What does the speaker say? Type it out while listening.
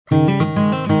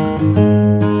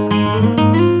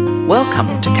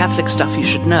Welcome to Catholic Stuff You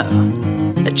Should Know,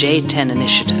 a J10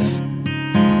 initiative.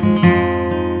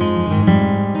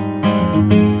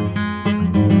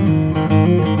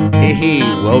 Hey,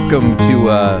 welcome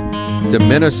to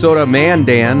Minnesota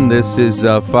Mandan. This is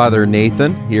Father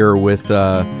Nathan here with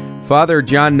Father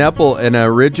John Nepple, an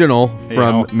original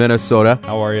from Minnesota.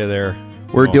 How are you there?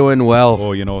 We're doing well.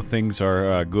 Oh, you know, things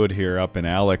are good here up in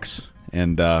Alex,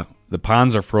 and the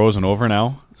ponds are frozen over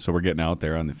now, so we're getting out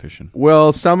there on the fishing.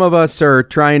 Well, some of us are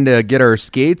trying to get our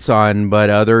skates on, but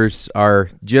others are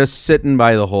just sitting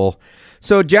by the hole.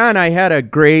 So, John, I had a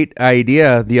great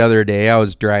idea the other day. I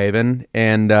was driving,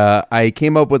 and I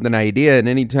came up with an idea, and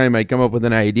anytime I come up with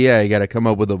an idea, I got to come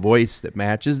up with a voice that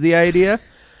matches the idea.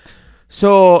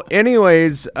 So,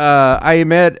 anyways, I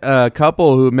met a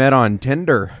couple who met on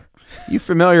Tinder. You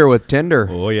familiar with Tinder?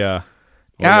 Oh, yeah.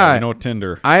 Yeah, I know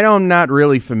Tinder. I'm not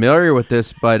really familiar with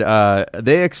this, but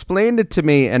they explained it to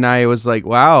me, and I was like,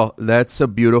 wow, that's a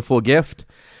beautiful gift.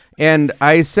 And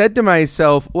I said to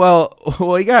myself, well,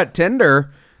 we got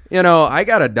Tinder. You know, I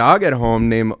got a dog at home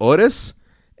named Otis,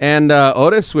 and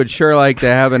Otis would sure like to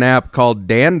have an app called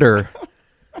Dander.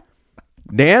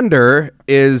 Dander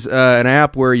is an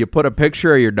app where you put a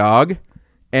picture of your dog,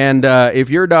 and if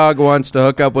your dog wants to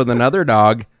hook up with another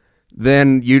dog,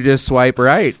 then you just swipe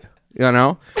right, you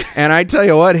know? And I tell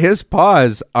you what, his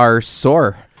paws are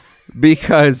sore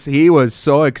because he was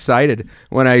so excited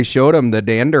when I showed him the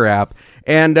Dander app.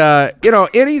 And, you know,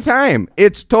 anytime,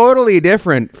 it's totally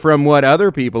different from what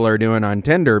other people are doing on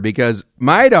Tinder because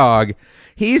my dog,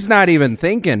 he's not even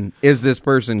thinking, is this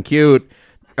person cute?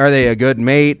 Are they a good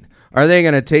mate? Are they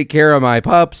going to take care of my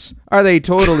pups? Are they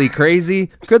totally crazy?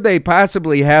 Could they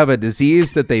possibly have a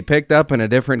disease that they picked up in a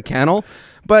different kennel?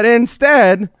 But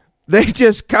instead, they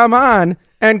just come on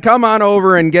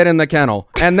over and get in the kennel.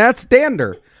 And that's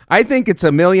Dander. I think it's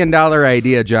 $1 million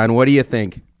idea, John. What do you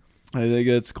think? I think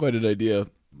that's quite an idea.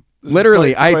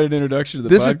 Literally, quite an introduction to the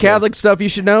This podcast. is Catholic Stuff You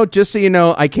Should Know. Just so you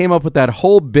know, I came up with that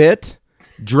whole bit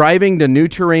driving to New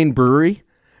Terrain Brewery,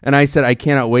 and I said I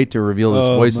cannot wait to reveal this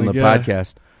voice on the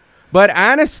podcast. But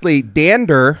honestly,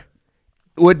 Dander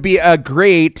would be a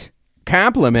great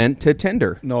compliment to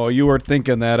Tinder. No, you were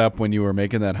thinking that up when you were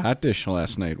making that hot dish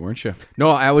last night, weren't you? No,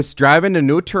 I was driving to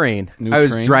New Terrain. And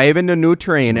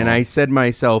I said to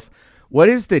myself, what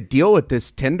is the deal with this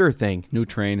Tinder thing? New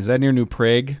Train. Is that near New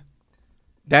Prague?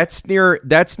 That's near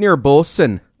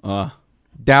Bolson.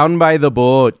 Down by the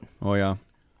boat. Oh, yeah.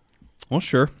 Well,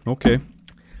 sure. Okay.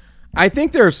 I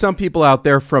think there are some people out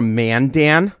there from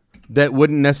Mandan that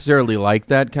wouldn't necessarily like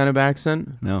that kind of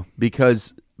accent. No.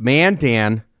 Because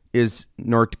Mandan is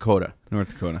North Dakota. North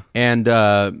Dakota. And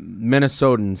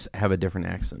Minnesotans have a different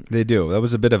accent. They do. That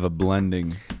was a bit of a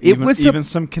blending. It was even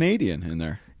some Canadian in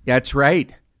there. That's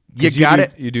right. You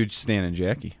do Stan and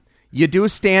Jackie. You do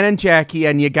Stan and Jackie,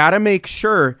 and you got to make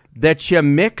sure that you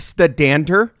mix the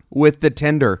Dander with the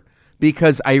Tinder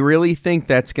because I really think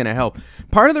that's going to help.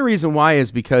 Part of the reason why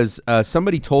is because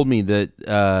somebody told me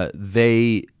that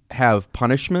they have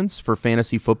punishments for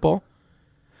fantasy football.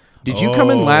 Did you come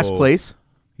in last place?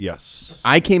 Yes.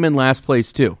 I came in last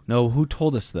place too. No, who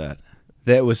told us that?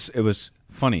 It was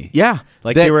funny. Yeah.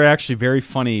 They were actually very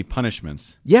funny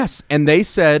punishments. Yes, and they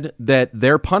said that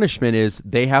their punishment is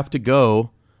they have to go.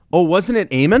 Oh, wasn't it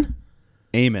Eamon?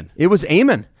 Eamon. It was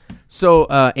Eamon. So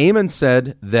Eamon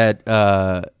said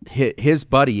that his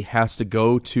buddy has to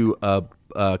go to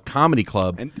a comedy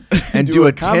club and do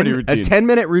a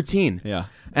 10-minute routine. Yeah.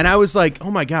 And I was like, oh,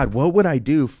 my God, what would I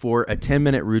do for a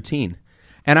 10-minute routine?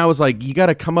 And I was like, you got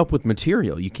to come up with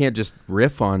material. You can't just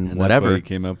riff on and whatever. That's why you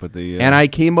came up with the. And I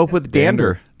came up with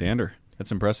Dander. Dander.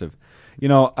 That's impressive. You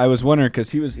know, I was wondering because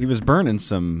he was burning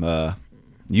some.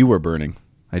 You were burning.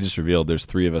 I just revealed there's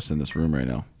 3 of us in this room right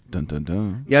now. Dun dun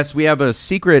dun. Yes, we have a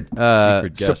secret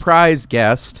guest. Surprise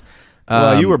guest.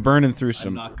 Well, you were burning through some.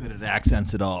 I'm not good at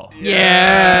accents at all.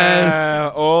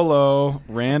 Yes. Olo.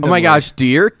 Randomly. Oh my gosh, do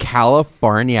your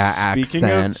California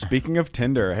accent. Speaking of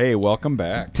Tinder, hey, welcome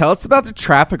back. Tell us about the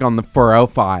traffic on the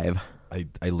 405.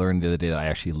 I learned the other day that I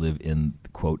actually live in,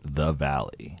 quote, the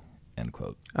valley, end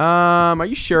quote. Are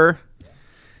you sure?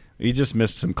 You just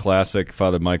missed some classic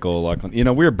Father Michael O'Loughlin. You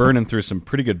know, we were burning through some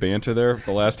pretty good banter there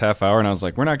the last half hour, and I was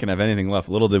like, we're not going to have anything left.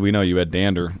 Little did we know you had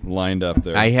Dander lined up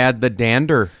there. I had the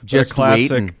Dander just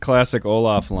waiting. Classic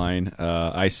Olaf line.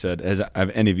 I said,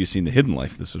 have any of you seen The Hidden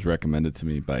Life? This was recommended to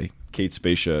me by Kate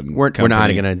Spacia. And we're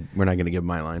not gonna give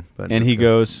my line. But and he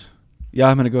goes, yeah,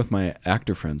 I'm going to go with my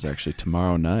actor friends actually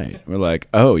tomorrow night. We're like,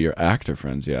 oh, your actor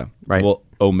friends, yeah. Right. We'll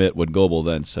omit what Goebel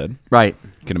then said. Right.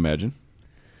 You can imagine.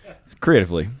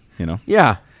 Creatively. You know?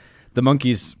 Yeah. The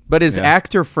monkeys. But his yeah.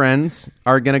 actor friends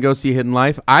are going to go see Hidden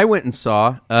Life. I went and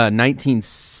saw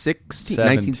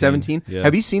 1917. Yeah.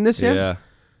 Have you seen this yet? Yeah.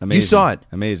 Amazing. You saw it?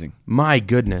 Amazing. My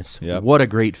goodness. Yep. What a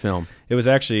great film. It was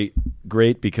actually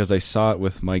great because I saw it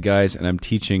with my guys, and I'm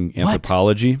teaching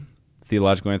anthropology,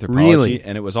 theological anthropology, Really?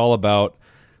 and it was all about.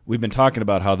 We've been talking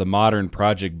about how the modern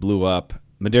project blew up.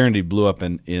 Modernity blew up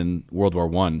in World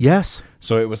War I. Yes.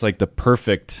 So it was like the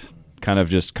perfect kind of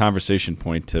just conversation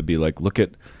point to be like, look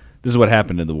at this is what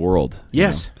happened in the world. you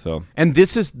Yes. know? So And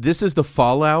this is the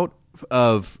fallout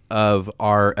of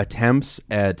our attempts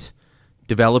at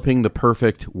developing the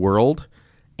perfect world,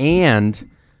 and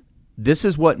this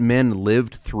is what men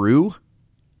lived through.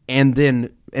 And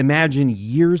then imagine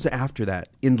years after that,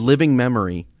 in living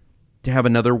memory, to have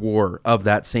another war of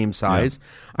that same size,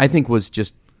 I think was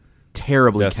just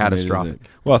terribly decimated catastrophic. it.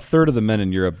 Well, a third of the men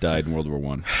in Europe died in World War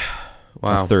I.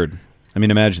 Wow. A third. I mean,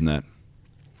 imagine that.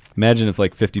 Imagine if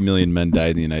like 50 million men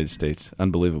died in the United States.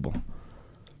 Unbelievable.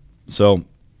 So,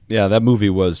 yeah, that movie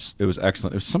was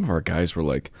excellent. It was, some of our guys were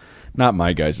like, not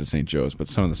my guys at St. Joe's, but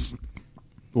some of the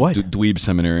What? dweeb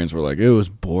seminarians were like, it was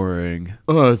boring.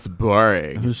 Oh, it's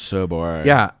boring. It was so boring.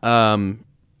 Yeah.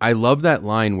 I love that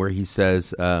line where he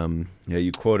says, Yeah,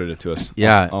 you quoted it to us.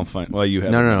 Yeah. I'll find. Well, you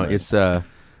have. no, it no, memorized. it's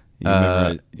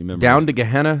You memorized down it. to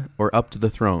Gehenna or up to the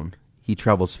throne. He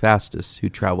travels fastest who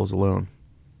travels alone.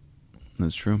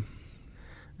 That's true.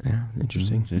 Yeah,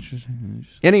 interesting. It's interesting.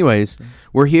 Anyways,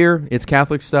 we're here. It's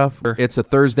Catholic stuff. It's a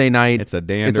Thursday night. It's a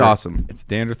dander. It's awesome. It's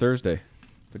Dander Thursday.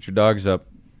 Put your dogs up.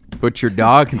 Put your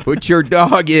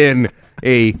dog in.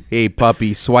 Hey,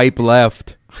 puppy, swipe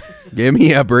left. Give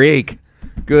me a break.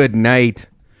 Good night.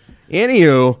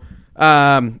 Anywho,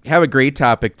 have a great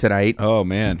topic tonight. Oh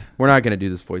man. We're not going to do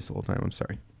this voice the whole time. I'm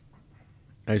sorry.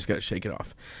 I just got to shake it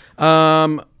off.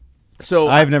 So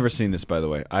I've never seen this, by the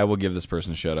way. I will give this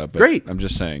person a shout out. But Great. I'm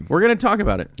just saying. we're going to talk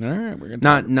about it. All right, we're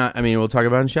gonna Not. I mean, we'll talk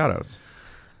about it in shout-outs.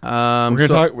 We're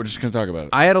talk. We're just gonna talk about it.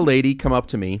 I had a lady come up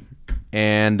to me,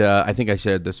 and I think I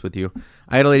shared this with you.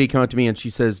 I had a lady come up to me, and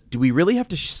she says, "Do we really have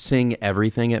to sing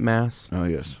everything at Mass?" Oh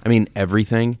yes. I mean,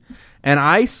 everything. And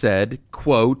I said,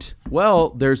 quote,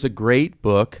 well, there's a great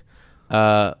book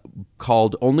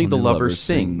called Only the Lover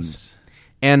Sings.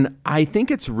 And I think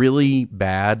it's really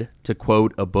bad to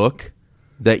quote a book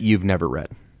that you've never read,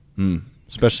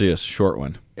 Especially a short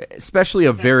one. especially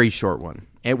a very short one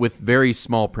and with very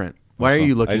small print. Why Also, are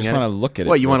you looking I at just it? wanna look at it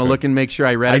What, you real want to quick. look and make sure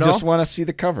I read I it just all? want to see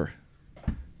the cover.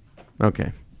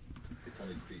 Okay.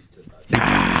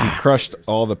 He crushed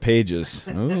all the pages.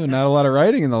 Ooh, not a lot of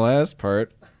writing in the last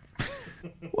part.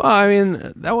 Well, I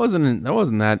mean, that wasn't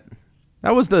that.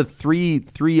 That was the three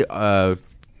I'm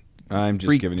just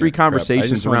Three- giving three you crap. I conversations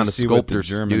just wanted around to a see what the sculptor's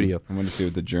German- studio. I wanted to see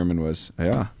what the German was.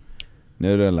 Yeah.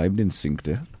 No, der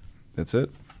Leibniz-Sinkte. That's it.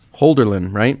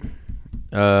 Holderlin, right?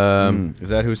 Is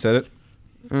that who said it?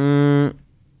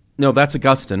 No, that's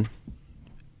Augustine.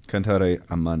 Cantare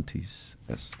amantis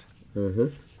est.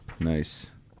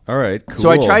 Nice. All right, cool. So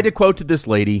I tried to quote to this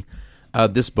lady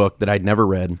this book that I'd never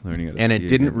read, Learning how to and see it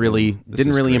didn't again. really This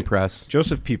is great. impress.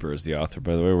 Joseph Pieper is the author,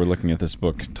 by the way. We're looking at this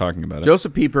book, talking about it.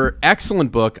 Joseph Pieper,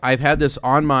 excellent book. I've had this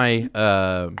on my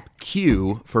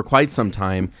queue for quite some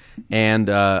time, and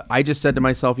I just said to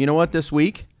myself, you know what, this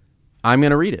week I'm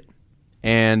going to read it.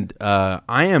 And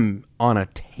I am on a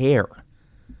tear.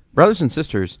 Brothers and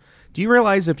sisters, do you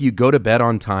realize if you go to bed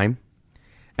on time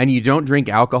and you don't drink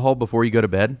alcohol before you go to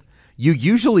bed, you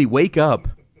usually wake up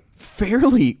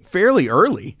fairly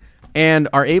early and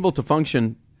are able to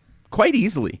function quite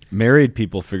easily. Married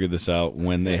people figure this out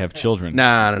when they have children.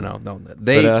 No. But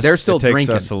They're still it takes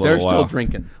drinking. us a little They're still while.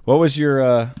 drinking. What was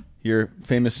your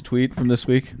famous tweet from this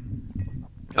week?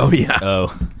 Oh yeah.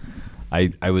 Oh,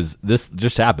 I was, this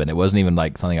just happened. It wasn't even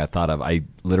like something I thought of. I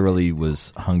literally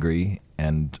was hungry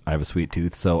and I have a sweet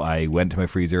tooth. So I went to my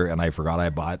freezer and I forgot I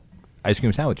bought ice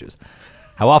cream sandwiches.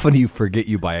 How often do you forget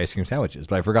you buy ice cream sandwiches?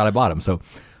 But I forgot I bought them. So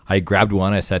I grabbed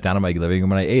one, I sat down in my living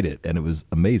room and I ate it, and it was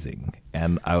amazing.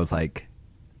 And I was like,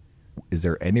 is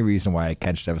there any reason why I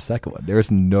can't just have a second one? There's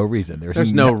no reason.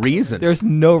 There's no reason. There's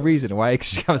no reason why I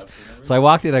should have. So I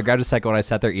walked in, I grabbed a second one, I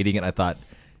sat there eating it, and I thought,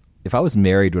 if I was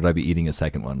married, would I be eating a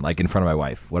second one, like in front of my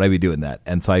wife? Would I be doing that?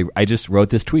 And so I just wrote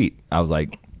this tweet. I was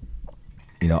like,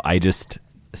 I just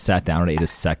sat down and ate a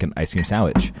second ice cream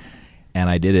sandwich. And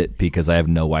I did it because I have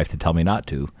no wife to tell me not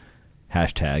to.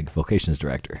 Hashtag vocations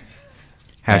director.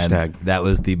 Hashtag. And that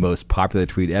was the most popular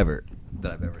tweet ever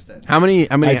that I've ever said. How many?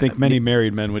 I think many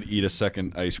married men would eat a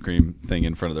second ice cream thing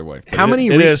in front of their wife. But How many?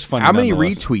 It is funny. How many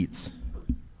nonetheless. retweets?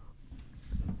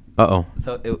 Uh-oh.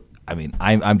 So,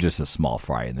 I'm just a small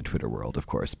fry in the Twitter world, of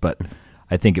course, but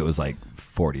I think it was like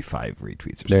 45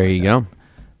 retweets or something. There you go.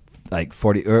 like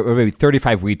 40 or maybe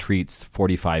 35 retweets,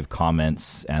 45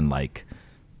 comments, and like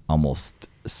almost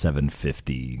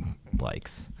 750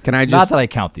 likes. Can I just not that I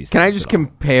count these? Can I things just at all.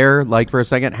 compare, like, for a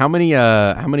second? How many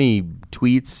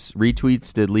tweets,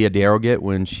 retweets did Leah Darrow get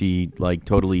when she like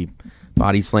totally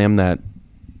body slammed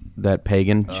that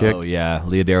pagan chick? Oh yeah,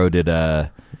 Leah Darrow did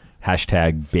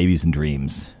hashtag babies and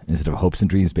dreams instead of hopes and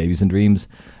dreams, babies and dreams.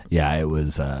 Yeah, it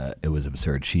was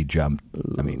absurd. She jumped.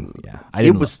 I mean, yeah, I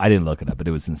didn't look it up, but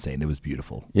it was insane. It was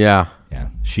beautiful. Yeah. Yeah,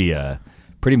 she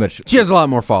pretty much. She has a lot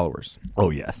more followers. Oh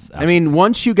yes, I mean,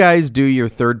 once you guys do your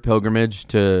third pilgrimage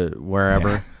to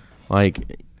wherever,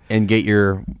 like, and get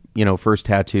your first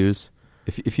tattoos.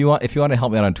 If you want to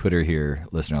help me out on Twitter here,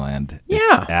 Listenerland,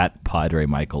 Yeah. it's at Padre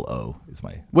Michael O is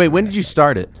my. Wait, when did you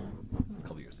start it? A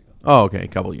couple years ago. Oh, okay, a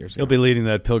couple years He'll ago. be leading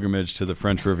that pilgrimage to the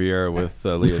French Riviera with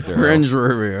Leah Darrow. Fringe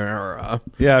Riviera.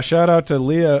 Yeah, shout out to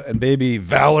Leah and baby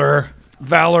Valor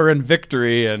and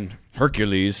Victory and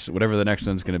Hercules, whatever the next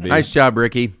one's going to be. Nice job,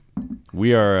 Ricky.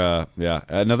 We are,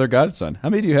 another godson. How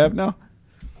many do you have now?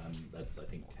 That's I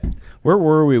think 10. Where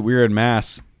were we? We were in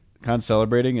Mass,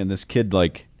 celebrating, and this kid,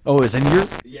 like, it was in your,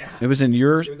 it was in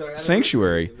your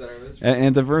sanctuary,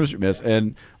 and the Verms,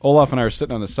 and Olaf and I are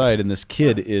sitting on the side, and this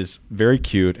kid is very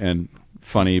cute and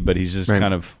funny, but he's just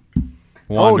kind of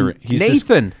wandering. He's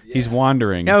Nathan. He's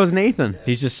wandering. Yeah, it was Nathan.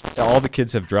 He's just, all the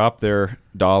kids have dropped their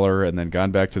dollar and then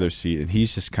gone back to their seat, and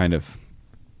he's just kind of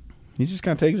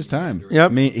taking his time.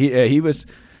 Yep. I mean, he was.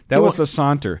 That was a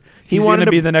saunter. He's wanted going to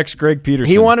to be the next Greg Peterson.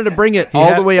 He wanted to bring it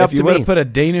the way up if you to would me. have put a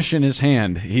Danish in his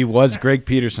hand, he was Greg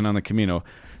Peterson on the Camino,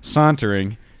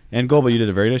 sauntering. And Goebel, you did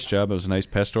a very nice job. It was a nice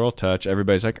pastoral touch.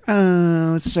 Everybody's like,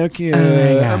 "Oh, it's so cute."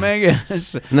 Oh my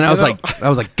goodness. And then I was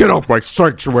like, get off my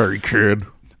sanctuary, kid.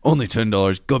 only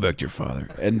 $10. Go back to your father.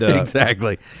 And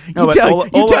Exactly. No, you but tell, Ola-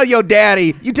 you Ola- tell your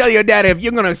daddy. You tell your daddy if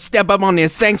you're gonna step up on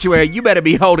this sanctuary, you better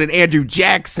be holding Andrew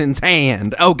Jackson's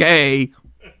hand, okay?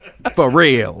 For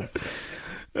real.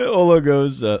 Ola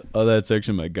goes, "Oh, that's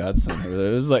actually my godson."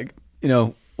 It was like,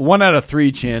 1 out of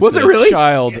 3 chance. Was that it really?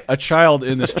 A child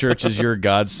in this church is your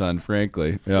godson.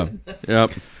 Frankly, yeah.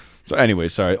 Yep. So anyway,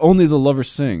 sorry. Only the lover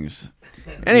sings.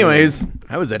 Anyways,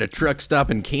 I was at a truck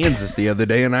stop in Kansas the other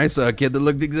day, and I saw a kid that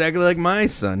looked exactly like my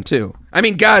son, too. I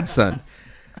mean, godson.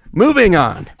 Moving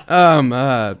on.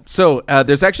 So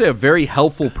there's actually a very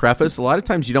helpful preface. A lot of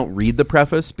times you don't read the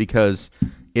preface because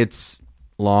it's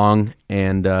long,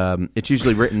 and it's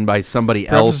usually written by somebody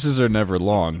else. Prefaces are never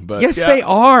long, but Yes, they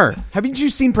are. Haven't you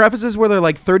seen prefaces where they're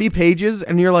like 30 pages,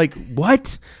 and you're like,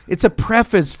 what? It's a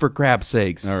preface, for crap's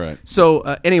sakes. All right. So,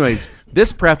 anyways,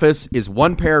 this preface is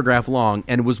 1 paragraph long,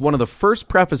 and was one of the first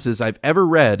prefaces I've ever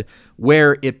read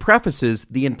where it prefaces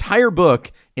the entire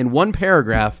book in 1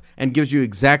 paragraph and gives you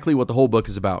exactly what the whole book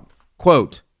is about.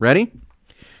 Quote, ready?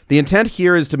 "The intent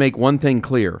here is to make one thing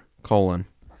clear,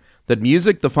 that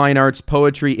music, the fine arts,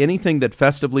 poetry, anything that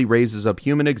festively raises up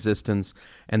human existence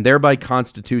and thereby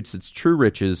constitutes its true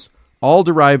riches, all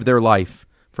derive their life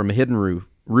from a hidden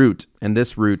root, and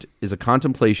this root is a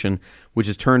contemplation which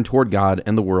is turned toward God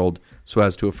and the world so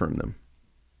as to affirm them.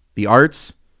 The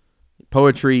arts,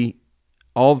 poetry,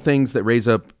 all things that raise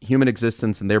up human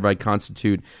existence and thereby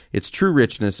constitute its true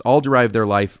richness, all derive their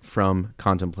life from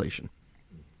contemplation."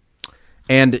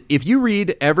 And if you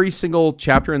read every single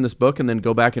chapter in this book and then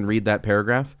go back and read that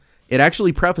paragraph, it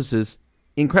actually prefaces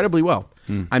incredibly well.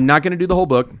 I'm not going to do the whole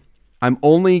book. I'm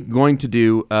only going to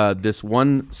do this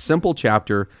one simple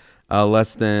chapter,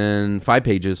 less than 5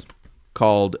 pages,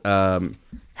 called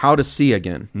How to See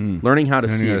Again. Learning how to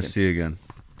see again.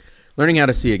 Learning how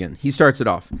to see again. He starts it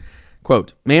off.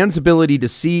 Quote, "Man's ability to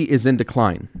see is in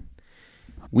decline.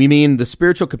 We mean the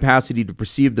spiritual capacity to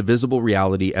perceive the visible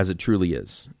reality as it truly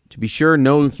is. To be sure,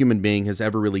 no human being has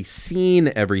ever really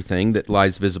seen everything that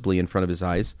lies visibly in front of his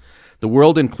eyes. The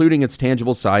world, including its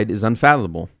tangible side, is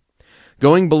unfathomable.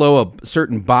 Going below a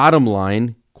certain bottom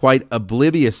line quite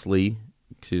obviously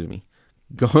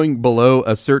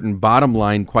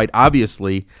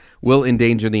will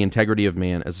endanger the integrity of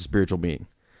man as a spiritual being.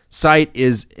 Sight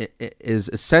is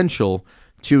essential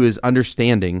to his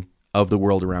understanding of the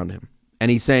world around him."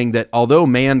 And he's saying that although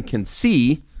man can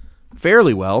see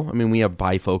fairly well, I mean, we have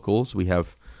bifocals, we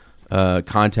have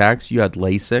contacts, you had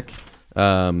LASIK,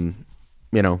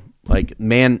 like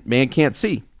man can't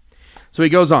see. So he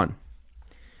goes on.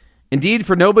 "Indeed,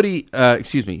 for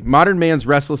modern man's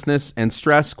restlessness and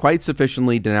stress quite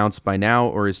sufficiently denounced by now,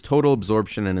 or his total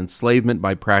absorption and enslavement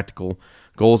by practical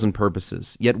goals and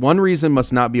purposes. Yet one reason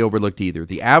must not be overlooked either.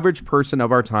 The average person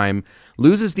of our time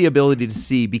loses the ability to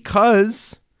see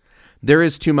because there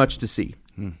is too much to see."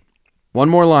 One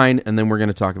more line, and then we're going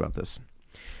to talk about this.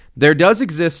 There does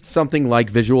exist something like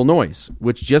visual noise,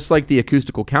 which, just like the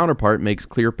acoustical counterpart, makes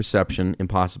clear perception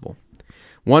impossible.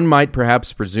 One might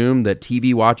perhaps presume that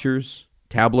TV watchers,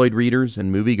 tabloid readers,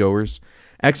 and moviegoers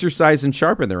exercise and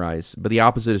sharpen their eyes, but the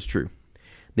opposite is true.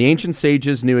 The ancient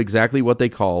sages knew exactly what they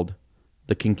called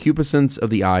the concupiscence of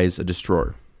the eyes, a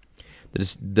destroyer.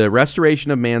 The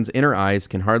restoration of man's inner eyes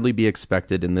can hardly be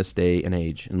expected in this day and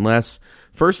age, unless,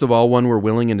 first of all, one were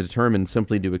willing and determined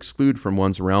simply to exclude from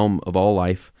one's realm of all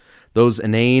life those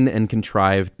inane and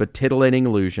contrived but titillating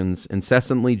illusions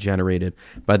incessantly generated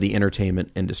by the entertainment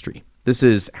industry. This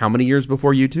is how many years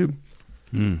before YouTube?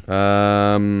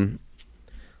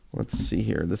 Let's see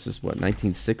here. This is what,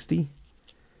 1960?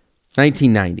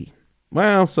 1990.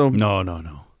 Well, so... No.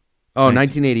 Oh,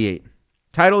 1988.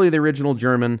 Title of the original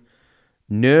German,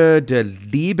 Nö der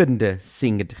Liebende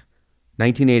singt.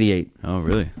 1988. Oh,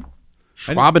 really?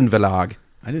 Schwabenverlag.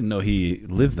 I didn't know he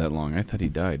lived that long. I thought he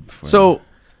died before. So,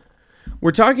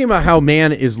 we're talking about how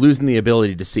man is losing the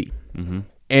ability to see. Mm-hmm.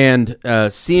 And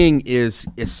seeing is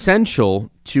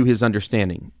essential to his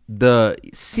understanding. The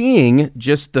seeing,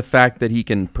 just the fact that he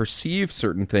can perceive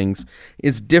certain things,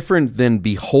 is different than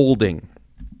beholding.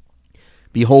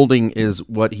 Beholding is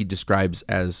what he describes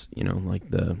as, like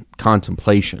the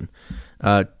contemplation.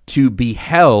 To be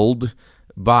held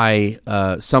by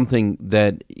something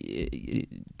that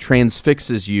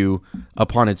transfixes you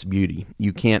upon its beauty.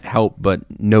 You can't help but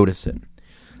notice it.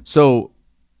 So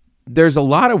there's a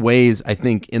lot of ways, I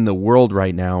think, in the world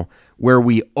right now where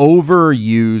we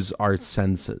overuse our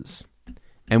senses.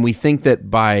 And we think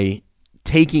that by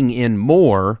taking in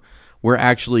more, we're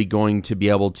actually going to be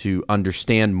able to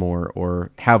understand more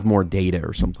or have more data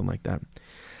or something like that.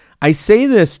 I say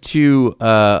this to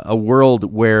a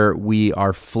world where we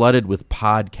are flooded with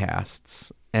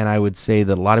podcasts, and I would say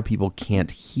that a lot of people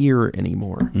can't hear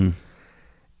anymore.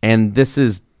 And this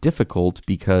is difficult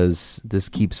because this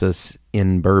keeps us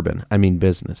in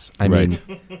business. I mean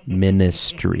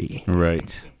ministry.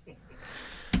 Right.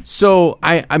 So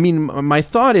I mean, my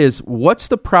thought is, what's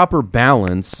the proper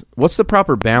balance? What's the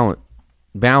proper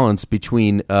balance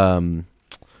between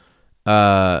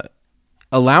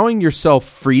allowing yourself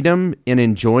freedom in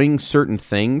enjoying certain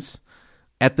things,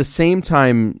 at the same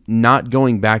time not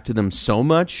going back to them so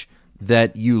much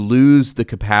that you lose the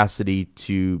capacity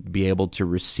to be able to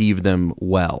receive them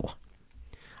well?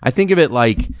 I think of it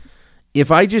like, if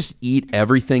I just eat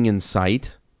everything in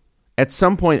sight, at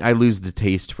some point I lose the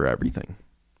taste for everything.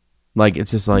 Like,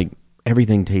 it's just like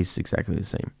everything tastes exactly the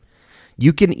same.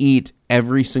 You can eat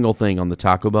every single thing on the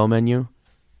Taco Bell menu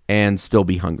and still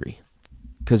be hungry,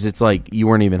 because it's like you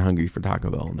weren't even hungry for Taco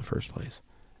Bell in the first place.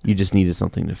 You just needed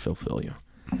something to fulfill you.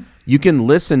 You can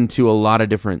listen to a lot of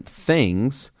different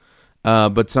things,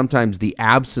 but sometimes the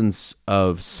absence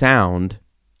of sound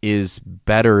is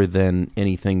better than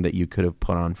anything that you could have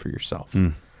put on for yourself.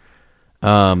 And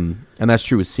that's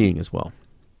true with seeing as well.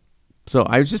 So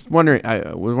I was just wondering,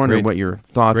 what your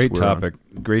thoughts were.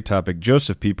 Great topic.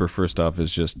 Joseph Pieper, first off,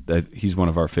 is just, he's one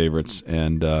of our favorites,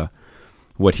 and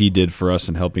what he did for us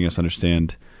in helping us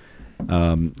understand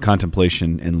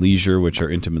contemplation and leisure, which are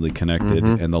intimately connected,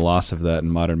 and the loss of that in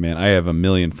modern man. I have a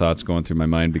million thoughts going through my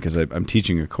mind because I'm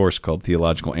teaching a course called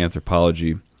Theological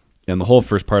Anthropology, and the whole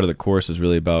first part of the course is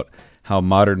really about how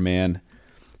modern man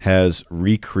has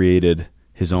recreated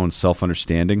his own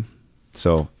self-understanding.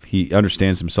 So he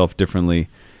understands himself differently,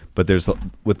 but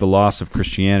with the loss of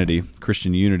Christianity,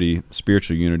 Christian unity,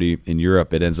 spiritual unity in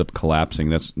Europe, it ends up collapsing.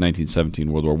 That's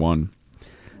 1917, World War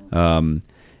I.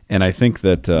 And I think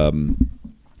that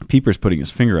Pieper's putting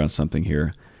his finger on something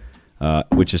here,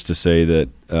 which is to say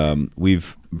that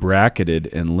we've bracketed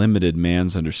and limited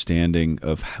man's understanding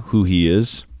of who he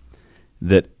is,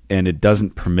 and it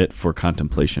doesn't permit for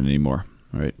contemplation anymore.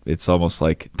 Right? It's almost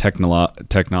like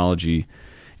technology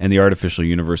and the artificial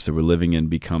universe that we're living in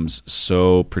becomes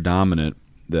so predominant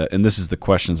that, and this is the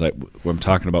questions what I'm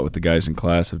talking about with the guys in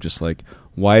class, of just like,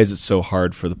 why is it so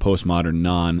hard for the postmodern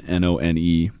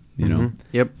N-O-N-E,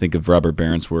 Yep. Think of Robert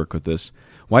Barron's work with this.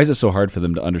 Why is it so hard for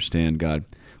them to understand God?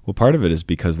 Well, part of it is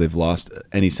because they've lost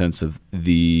any sense of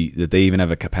that they even have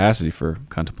a capacity for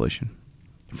contemplation,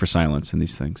 for silence and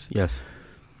these things. Yes.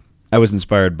 I was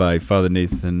inspired by Father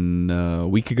Nathan a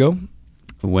week ago.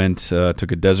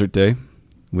 Took a desert day,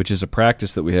 which is a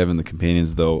practice that we have in the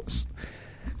Companions, though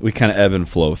we kind of ebb and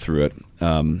flow through it.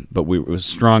 But it was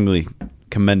strongly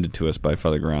commended to us by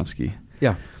Father Goronsky.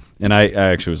 Yeah. And I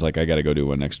actually was like, I got to go do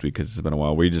one next week because it's been a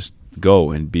while. We just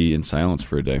go and be in silence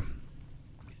for a day.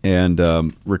 And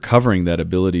recovering that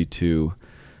ability to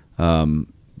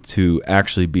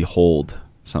actually behold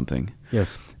something.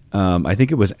 Yes. I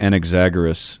think it was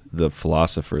Anaxagoras, the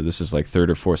philosopher. This is like 3rd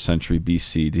or 4th century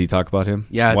BC. Did he talk about him?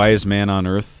 Yeah. Why is man on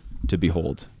earth? To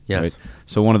behold. Yes. Right?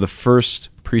 So one of the first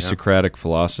pre-Socratic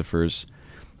philosophers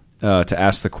to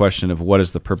ask the question of what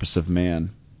is the purpose of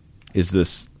man is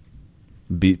this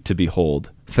to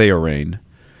behold, theorein.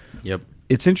 Yep.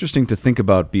 It's interesting to think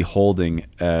about beholding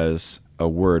as a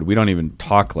word. We don't even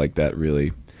talk like that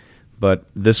really. But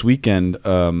this weekend,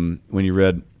 when you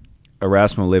read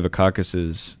Erasmo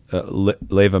Levikakis'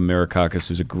 Leva Marakakis,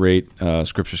 who's a great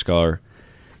scripture scholar,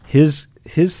 his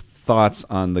thoughts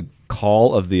on the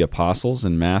call of the apostles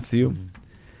in Matthew,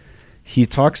 he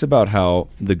talks about how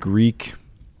the Greek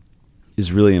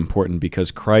is really important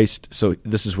because Christ, so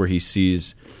this is where he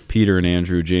sees Peter and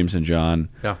Andrew, James and John,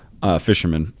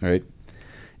 fishermen, right?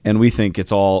 And we think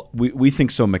it's all, we think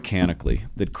so mechanically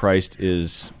that Christ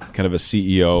is kind of a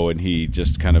CEO and he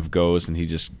just kind of goes and he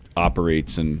just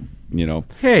operates and, you know.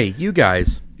 Hey, you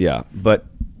guys. Yeah, but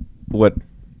what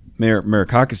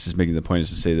Marakakis is making the point is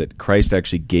to say that Christ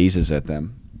actually gazes at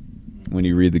them. When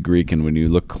you read the Greek and when you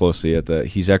look closely at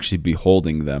he's actually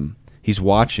beholding them. He's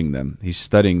watching them. He's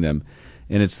studying them.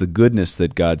 And it's the goodness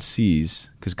that God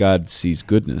sees, because God sees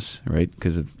goodness, right?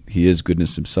 Because he is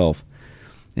goodness himself.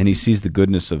 And he sees the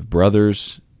goodness of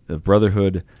brothers, of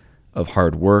brotherhood, of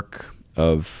hard work,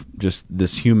 of just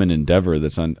this human endeavor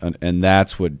that's and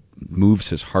that's what moves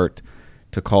his heart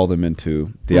to call them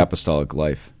into the apostolic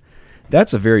life.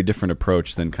 That's a very different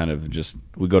approach than kind of just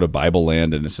we go to Bible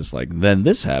land and it's just like, then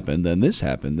this happened, then this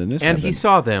happened, then this happened. And he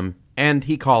saw them, and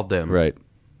he called them. Right.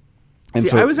 And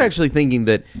See, I was actually thinking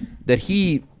that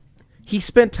he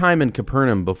spent time in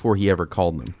Capernaum before he ever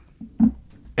called them.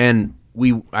 And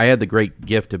I had the great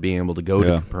gift of being able to go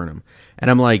to Capernaum.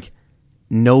 And I'm like,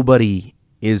 nobody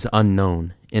is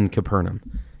unknown in Capernaum.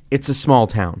 It's a small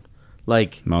town.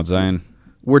 Like Mount Zion.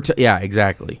 Yeah,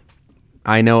 exactly.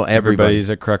 I know everybody. Everybody's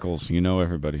at Kreckles. You know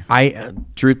everybody.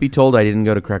 Truth be told, I didn't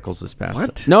go to Kreckles this past.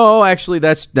 What? No, actually,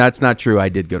 that's not true. I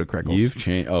did go to Kreckles. You've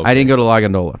changed. Oh, okay. I didn't go to La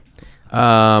Gondola.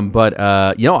 But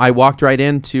I walked right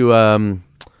into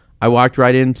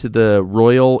the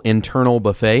Royal Internal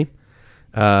Buffet.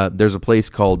 There's a place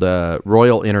called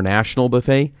Royal International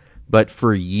Buffet, but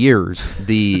for years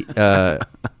the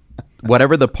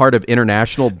whatever the part of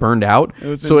international burned out,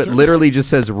 so it literally just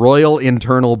says Royal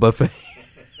Internal Buffet.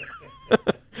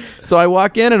 So I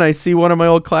walk in and I see one of my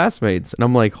old classmates, and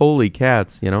I'm like, "Holy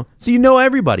cats!" You know. So you know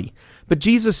everybody, but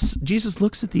Jesus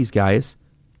looks at these guys,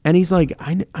 and he's like,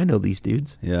 "I know these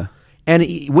dudes." Yeah. And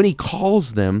when he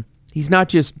calls them, he's not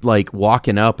just like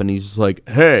walking up and he's just like,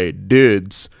 "Hey,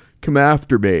 dudes, come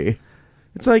after me."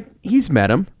 It's like he's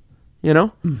met him, you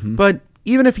know. Mm-hmm. But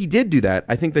even if he did do that,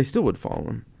 I think they still would follow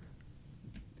him.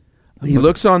 He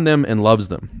looks on them and loves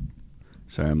them.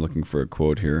 Sorry, I'm looking for a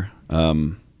quote here.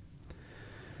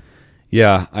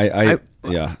 Yeah, I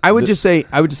would just say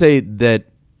that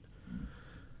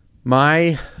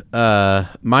my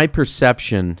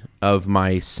perception of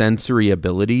my sensory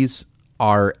abilities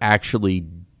are actually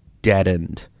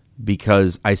deadened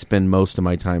because I spend most of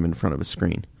my time in front of a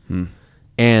screen.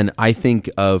 And I think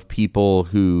of people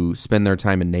who spend their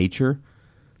time in nature.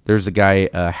 There's a guy,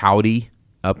 Howdy,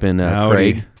 up in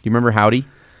Craig. Do you remember Howdy?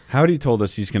 Howdy told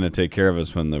us he's going to take care of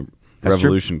us when the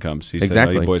revolution comes. He said,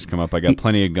 "Oh, you boys come up. I got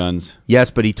plenty of guns."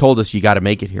 Yes, but he told us you got to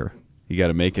make it here. You got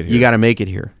to make it here. You got to make it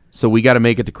here. So we got to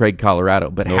make it to Craig, Colorado.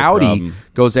 But No Howdy problem.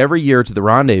 goes every year to the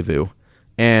rendezvous.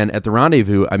 And at the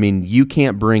rendezvous, I mean, you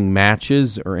can't bring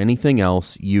matches or anything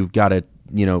else. You've got to,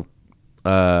 be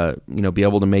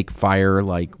able to make fire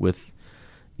like with,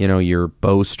 your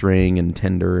bowstring and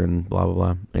tinder and blah, blah,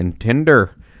 blah. And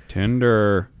Tinder.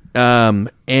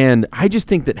 And I just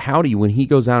think that Howdy, when he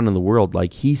goes out in the world,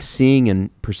 like he's seeing and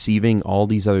perceiving all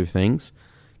these other things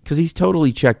because he's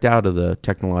totally checked out of the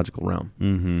technological realm.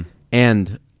 Mm-hmm.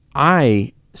 And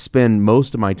I spend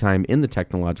most of my time in the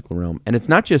technological realm. And it's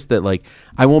not just that like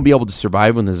I won't be able to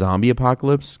survive when the zombie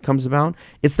apocalypse comes about.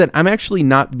 It's that I'm actually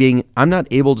I'm not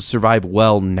able to survive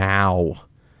well now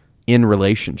in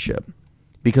relationship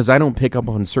because I don't pick up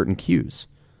on certain cues.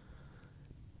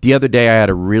 The other day I had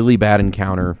a really bad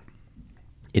encounter.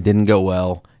 It didn't go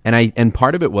well. And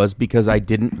part of it was because I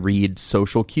didn't read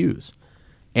social cues.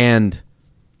 And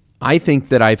I think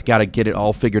that I've got to get it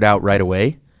all figured out right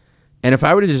away. And if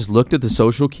I would have just looked at the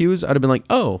social cues, I'd have been like,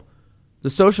 "Oh, the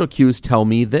social cues tell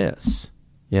me this,"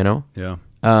 Yeah.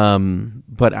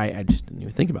 But I just didn't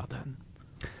even think about that.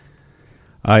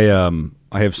 I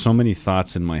have so many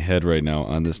thoughts in my head right now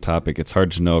on this topic. It's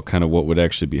hard to know kind of what would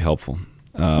actually be helpful.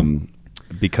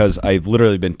 Because I've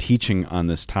literally been teaching on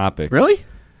this topic. Really?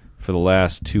 For the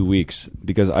last 2 weeks.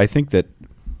 Because I think that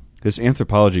this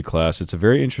anthropology class. It's a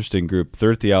very interesting group,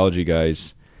 third theology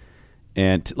guys.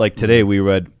 And like today we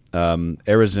read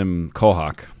Erazim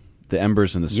Kohak, The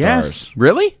Embers and the Stars. Yes.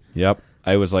 Really? Yep.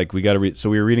 I was like, we got to read. So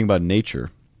we were reading about nature.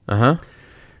 Uh-huh.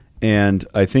 And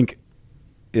I think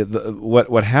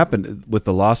what happened with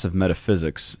the loss of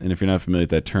metaphysics, and if you're not familiar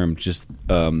with that term, just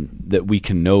that we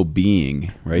can know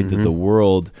being, right? That the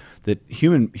world, that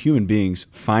human beings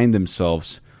find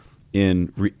themselves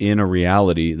in a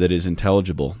reality that is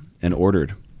intelligible and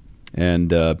ordered and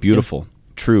beautiful,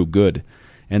 true, good,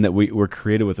 and that we're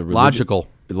created with a logical,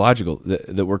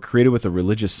 that we're created with a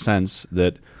religious sense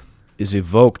that is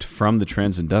evoked from the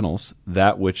transcendentals,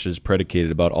 that which is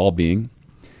predicated about all being.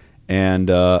 And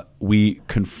we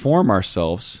conform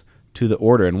ourselves to the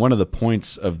order. And one of the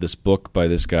points of this book by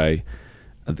this guy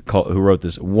who wrote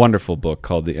this wonderful book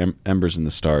called The Embers and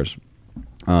the Stars,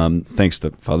 thanks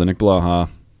to Father Nick Blaha,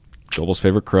 Joel's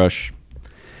favorite crush,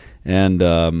 and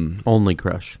only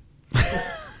crush.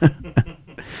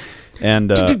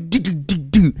 And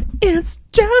it's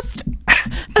just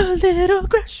a little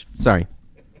crush. Sorry.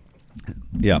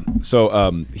 Yeah.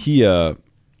 So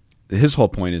his whole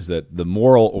point is that the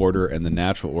moral order and the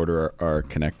natural order are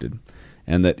connected,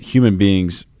 and that human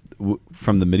beings,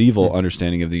 from the medieval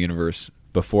understanding of the universe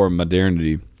before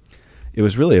modernity, it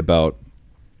was really about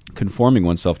conforming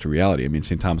oneself to reality. I mean,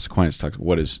 St. Thomas Aquinas talks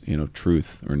what is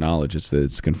truth or knowledge.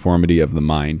 It's conformity of the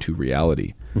mind to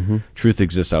reality. Truth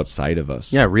exists outside of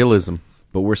us. Yeah, realism.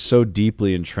 But we're so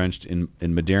deeply entrenched in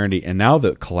modernity, and now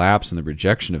the collapse and the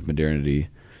rejection of modernity,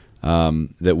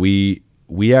 that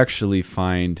we actually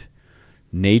find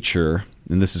nature,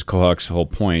 and this is Kohak's whole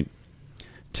point,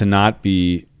 to not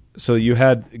be. So you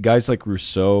had guys like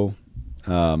Rousseau,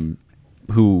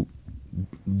 who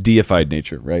deified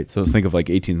nature, right? So think of like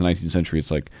 18th and 19th century.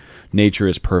 It's like nature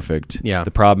is perfect. Yeah.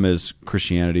 The problem is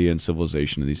Christianity and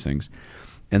civilization and these things.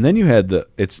 And then you had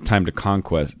it's time to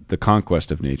the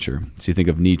conquest of nature. So you think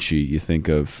of Nietzsche, you think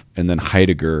of, and then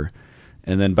Heidegger,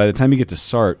 and then by the time you get to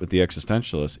Sartre with the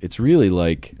existentialists, it's really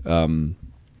like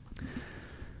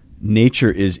nature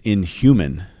is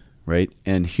inhuman, right?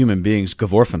 And human beings,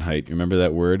 Geworfenheit, you remember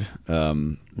that word?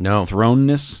 No.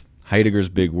 Thrownness, Heidegger's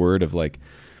big word of like,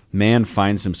 man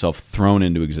finds himself thrown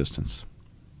into existence.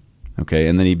 Okay,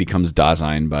 and then he becomes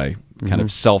Dasein by kind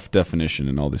of self-definition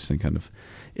and all this thing kind of.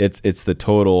 It's the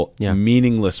total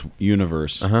meaningless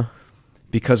universe.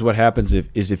 Because what happens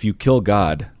is if you kill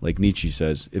God, like Nietzsche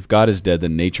says, if God is dead,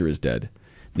 then nature is dead.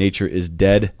 Nature is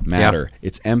dead matter. Yeah.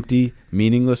 It's empty,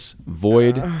 meaningless,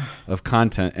 void of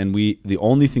content, and the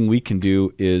only thing we can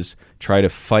do is try to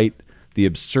fight the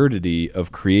absurdity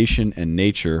of creation and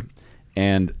nature,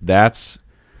 and that's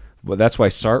why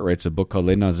Sartre writes a book called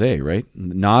Les Nausees, right?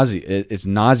 It's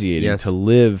nauseating to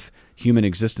live human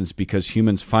existence because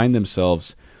humans find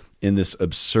themselves in this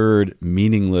absurd,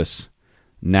 meaningless,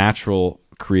 natural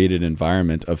created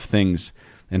environment of things,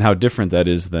 and how different that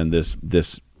is than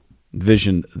this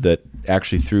vision that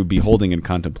actually through beholding and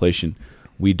contemplation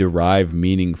we derive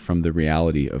meaning from the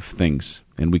reality of things,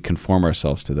 and we conform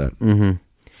ourselves to that.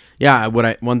 Yeah,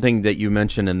 one thing that you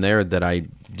mentioned in there that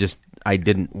I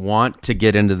didn't want to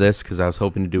get into this because I was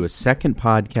hoping to do a second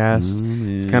podcast.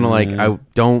 It's kind of like I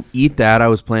don't eat that. I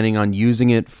was planning on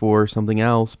using it for something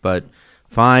else, but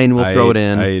fine, we'll throw it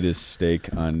in. I ate a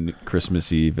steak on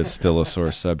Christmas Eve. It's still a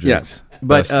sore subject. Yes.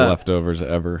 But best leftovers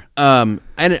ever. And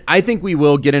I think we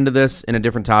will get into this in a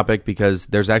different topic because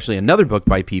there's actually another book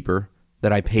by Pieper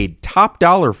that I paid top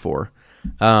dollar for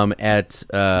at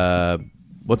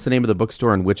what's the name of the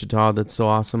bookstore in Wichita that's so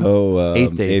awesome?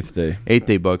 Eighth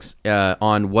Day Books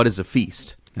on What is a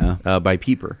Feast by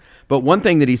Pieper. But one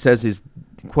thing that he says is,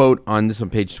 quote, on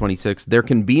page 26, there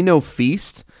can be no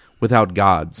feast without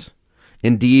gods.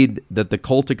 Indeed, that the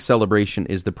cultic celebration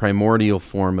is the primordial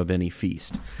form of any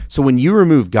feast. So when you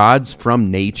remove gods from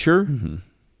nature,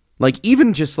 like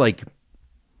even just like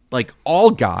all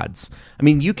gods, I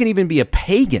mean, you can even be a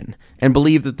pagan and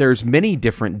believe that there's many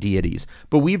different deities,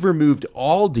 but we've removed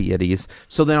all deities,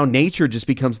 so now nature just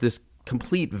becomes this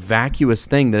complete vacuous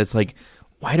thing that it's like,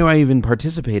 why do I even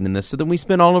participate in this? So then we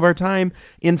spend all of our time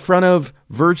in front of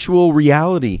virtual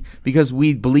reality because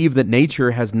we believe that nature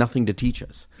has nothing to teach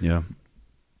us. Yeah.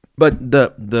 But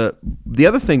the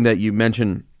other thing that you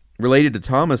mentioned related to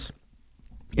Thomas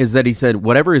is that he said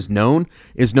whatever is known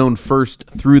first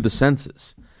through the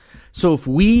senses. So if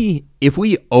we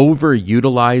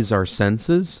overutilize our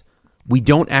senses, we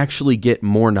don't actually get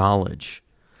more knowledge.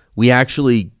 We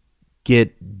actually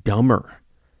get dumber.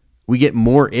 We get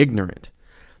more ignorant.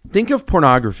 Think of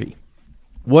pornography.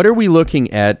 What are we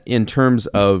looking at in terms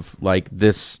of like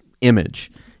this image?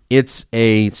 It's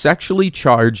a sexually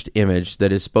charged image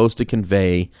that is supposed to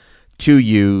convey to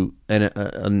you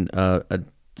a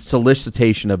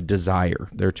solicitation of desire.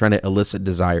 They're trying to elicit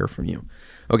desire from you.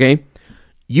 Okay?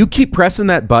 You keep pressing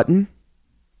that button.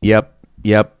 Yep.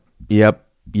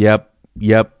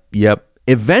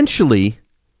 Eventually,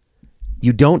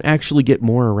 you don't actually get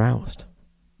more aroused.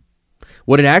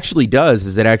 What it actually does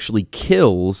is it actually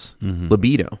kills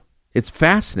libido. It's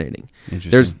fascinating.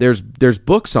 There's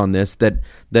books on this that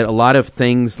a lot of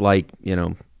things like,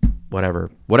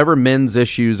 whatever men's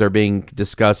issues are being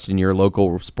discussed in your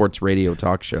local sports radio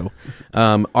talk show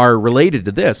are related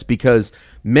to this, because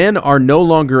men are no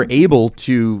longer able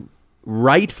to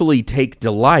rightfully take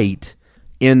delight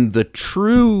in the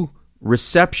true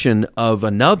reception of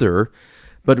another,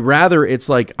 but rather it's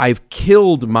like I've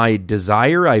killed my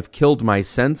desire, I've killed my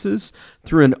senses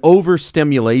through an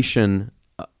overstimulation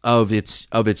of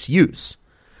its use.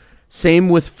 Same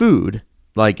with food.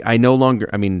 Like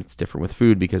it's different with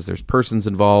food because there's persons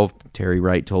involved. Terry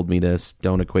Wright told me this.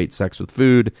 Don't equate sex with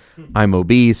food. I'm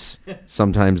obese.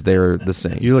 Sometimes they're the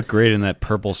same. You look great in that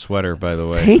purple sweater, by the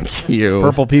way. Thank you.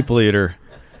 Purple people eater.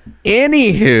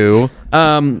 Anywho,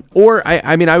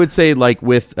 I would say like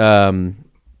with, I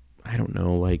don't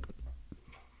know, like,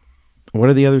 what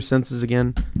are the other senses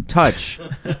again? Touch,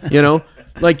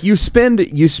 like you spend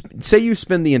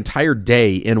the entire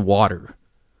day in water.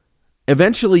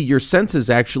 Eventually your senses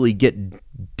actually get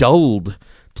dulled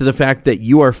to the fact that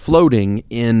you are floating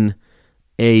in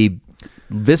a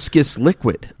viscous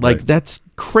liquid. Like that's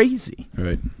crazy.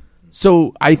 Right.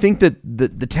 So I think that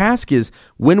the task is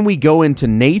when we go into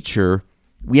nature,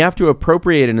 we have to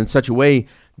appropriate it in such a way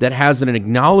that has an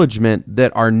acknowledgement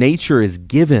that our nature is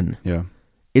given. Yeah.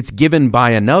 It's given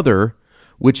by another,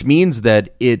 which means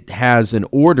that it has an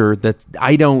order that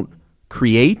I don't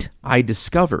create, I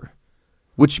discover,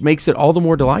 which makes it all the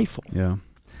more delightful. Yeah.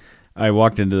 I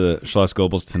walked into the Schloss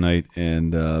Goebbels tonight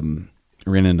and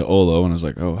ran into Olo, and I was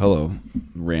like, oh, hello.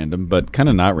 Random, but kind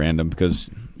of not random because,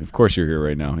 of course, you're here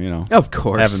right now. Of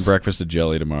course. Having breakfast at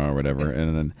Jelly tomorrow or whatever.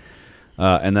 And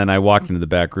then I walked into the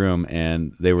back room,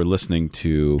 and they were listening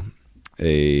to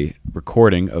a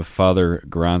recording of Father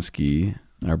Gronsky,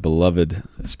 our beloved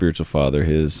spiritual father,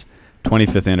 his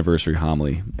 25th anniversary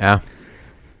homily. Yeah.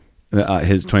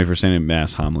 His 21st century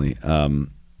Mass homily.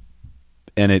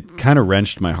 And it kind of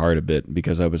wrenched my heart a bit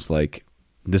because I was like,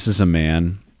 this is a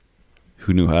man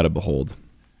who knew how to behold.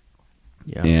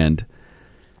 Yeah. And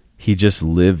he just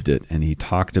lived it, and he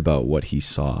talked about what he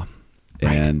saw.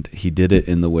 Right. And he did it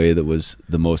in the way that was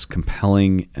the most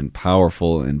compelling and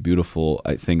powerful and beautiful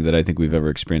thing that I think we've ever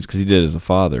experienced, because he did it as a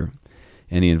father.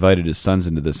 And he invited his sons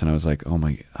into this, and I was like, oh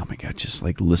my God, just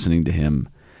like listening to him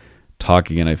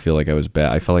talking, and I felt like I was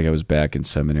back in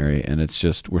seminary, and it's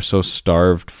just, we're so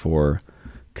starved for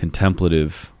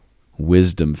contemplative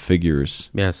wisdom figures.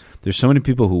 Yes. There's so many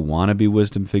people who want to be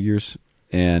wisdom figures,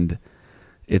 and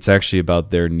it's actually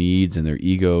about their needs and their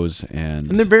egos, and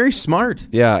they're very smart.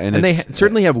 Yeah, and they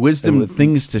certainly have wisdom,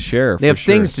 things to share. They have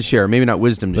things to share, maybe not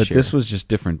wisdom to share. But this was just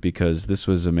different because this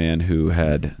was a man who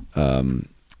had, and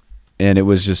it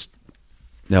was just,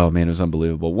 oh man, it was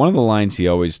unbelievable. One of the lines he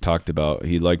always talked about,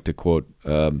 he liked to quote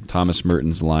Thomas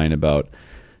Merton's line about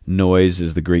noise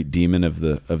is the great demon of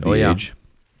the age,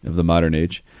 of the modern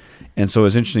age. And so it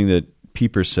was interesting that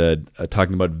Pieper said,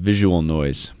 talking about visual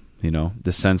noise,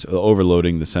 the sense,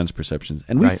 overloading the sense perceptions.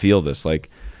 And we feel this, like,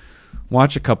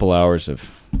 watch a couple hours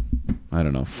of, I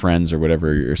don't know, Friends or whatever,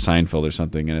 or Seinfeld or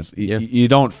something, and it's you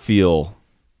don't feel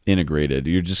integrated.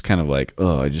 You're just kind of like,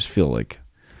 oh, I just feel like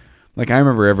I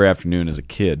remember every afternoon as a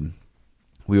kid,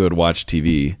 we would watch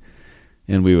TV,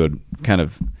 and we would kind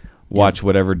of watch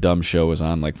whatever dumb show was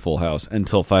on, like Full House,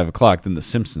 until 5 o'clock. Then The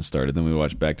Simpsons started. Then we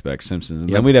watched back-to-back Simpsons.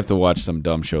 And then we'd have to watch some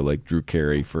dumb show like Drew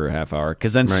Carey for a half hour,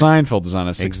 because then Seinfeld was on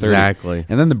at 6:30. Exactly.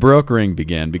 And then the brokering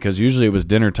began, because usually it was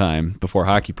dinner time before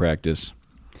hockey practice.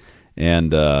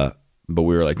 And but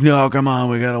we were like, no, come on,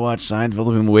 we got to watch Seinfeld.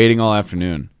 We've been waiting all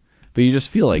afternoon. But you just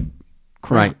feel like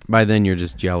crap. Right. By then you're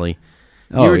just jelly.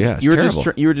 Oh, it's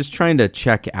terrible. You were just trying to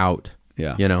check out.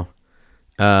 Yeah.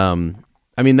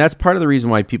 I mean, that's part of the reason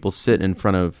why people sit in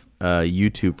front of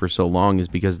YouTube for so long, is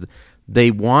because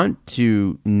they want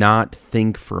to not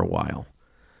think for a while.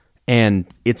 And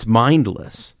it's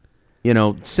mindless.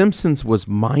 Simpsons was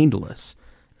mindless.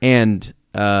 And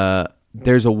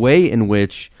there's a way in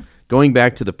which, going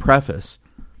back to the preface,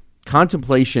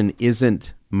 contemplation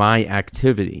isn't my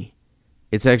activity.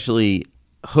 It's actually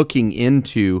hooking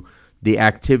into the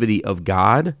activity of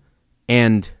God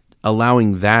and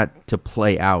allowing that to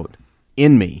play out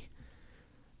in me.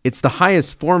 It's the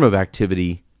highest form of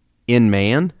activity in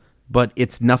man, but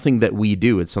it's nothing that we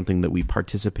do. It's something that we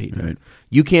participate in.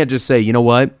 You can't just say, you know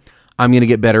what, I'm going to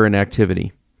get better in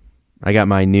activity. I got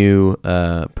my new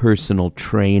personal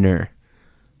trainer,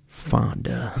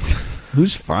 Fonda.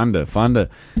 Who's Fonda?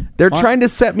 They're trying to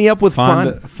set me up with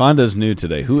Fonda. Fonda's new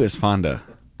today. Who is Fonda?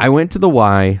 I went to the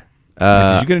Y.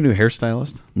 Did you get a new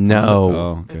hairstylist? No.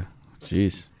 Oh, okay.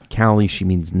 Jeez. Callie, she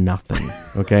means nothing.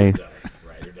 Okay.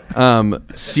 It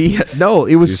was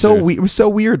it was so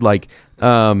weird. Like,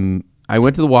 I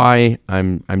went to the Y.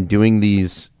 I'm doing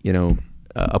these,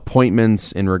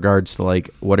 appointments in regards to like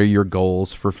what are your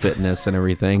goals for fitness and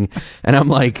everything, and I'm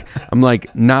like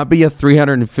not be a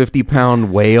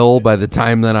 350-pound whale by the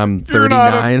time that I'm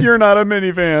 39. You're not a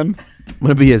minivan. I'm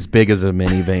gonna be as big as a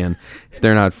minivan if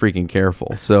they're not freaking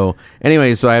careful. So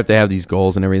anyway, so I have to have these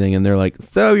goals and everything, and they're like,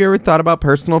 so you ever thought about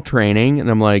personal training?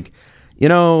 And I'm like,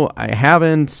 I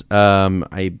haven't.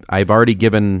 I've already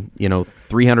given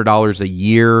 $300 a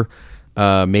year,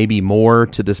 maybe more,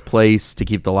 to this place to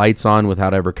keep the lights on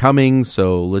without ever coming.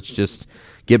 So let's just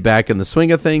get back in the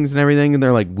swing of things and everything. And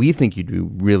they're like, we think you do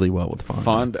really well with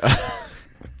Fonda.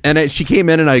 And she came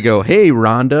in and I go, hey,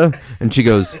 Rhonda. And she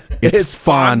goes, it's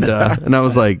Fonda. And I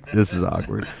was like, this is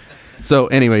awkward. So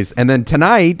anyways, and then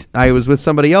tonight I was with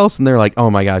somebody else and they're like, oh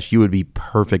my gosh, you would be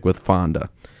perfect with Fonda.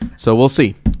 So we'll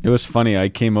see. It was funny. I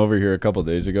came over here a couple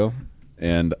days ago.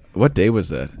 And what day was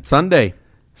that? Sunday.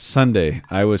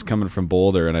 I was coming from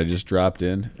Boulder and I just dropped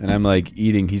in and I'm like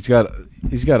eating. He's got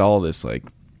all this like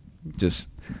just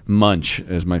munch,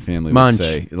 as my family would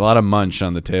say. A lot of munch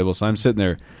on the table. So I'm sitting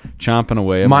there chomping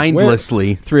away.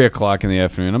 Mindlessly. 3:00 in the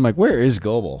afternoon. I'm like, where is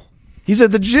Goebel? He's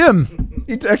at the gym.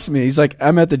 He texted me. He's like,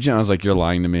 I'm at the gym. I was like, you're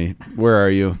lying to me. Where are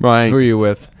you? Right. Who are you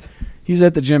with? He's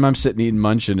at the gym. I'm sitting eating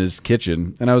munch in his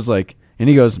kitchen. And I was like, and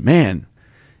he goes, man,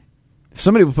 if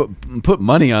somebody would put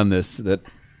money on this, that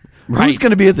who's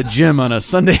going to be at the gym on a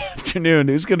Sunday afternoon?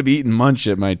 Who's going to be eating munch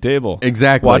at my table?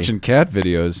 Exactly. Watching cat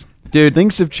videos. Dude,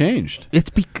 things have changed.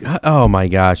 Oh my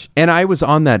gosh. And I was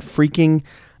on that freaking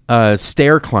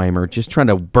stair climber just trying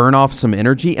to burn off some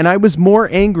energy, and I was more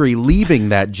angry leaving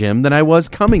that gym than I was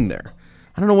coming there.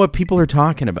 I don't know what people are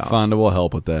talking about. Fonda will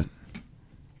help with that.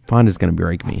 Fonda's going to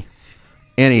break me.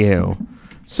 Anywho.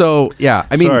 So, yeah,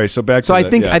 I mean, sorry, so back to I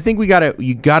think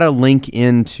you gotta link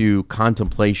into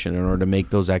contemplation in order to make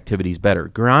those activities better.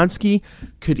 Gronsky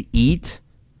could eat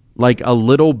like a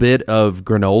little bit of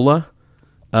granola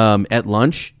at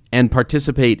lunch and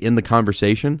participate in the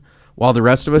conversation while the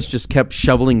rest of us just kept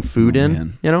shoveling food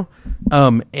in,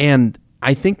 and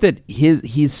I think that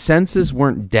his senses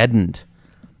weren't deadened.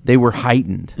 They were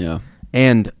heightened. Yeah.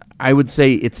 And I would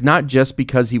say it's not just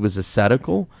because he was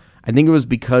ascetical. I think it was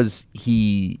because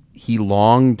he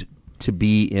longed to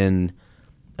be in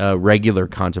regular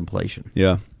contemplation.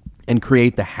 Yeah. And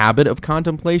create the habit of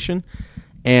contemplation.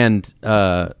 And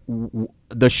the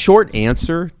short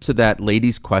answer to that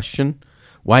lady's question,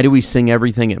 why do we sing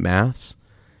everything at Mass?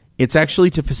 It's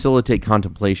actually to facilitate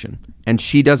contemplation. And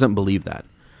she doesn't believe that.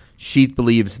 She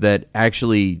believes that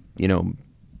actually,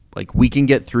 like we can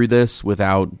get through this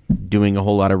without doing a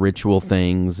whole lot of ritual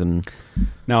things. And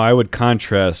now I would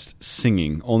contrast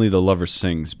singing. Only the lover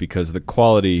sings, because the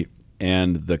quality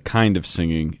and the kind of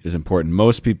singing is important.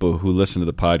 Most people who listen to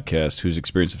the podcast whose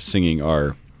experience of singing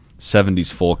are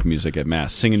 70s folk music at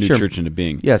Mass, sing a new church into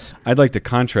being. Yes. I'd like to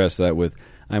contrast that with,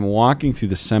 I'm walking through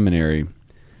the seminary,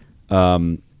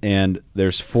 and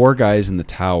there's 4 guys in the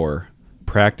tower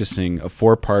practicing a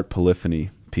 4-part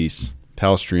polyphony piece.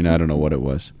 Palestrina, I don't know what it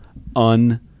was.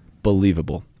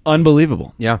 Unbelievable.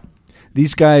 Yeah.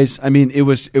 These guys, I mean, it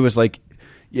was like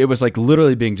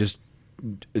literally being just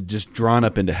drawn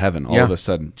up into heaven all of a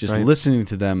sudden. Just listening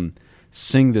to them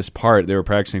sing this part they were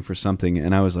practicing for something,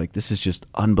 and I was like, this is just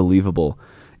unbelievable.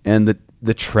 And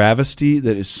the travesty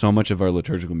that is so much of our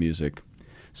liturgical music.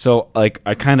 So like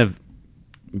I kind of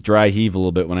dry heave a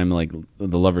little bit when I'm like,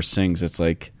 the lover sings. It's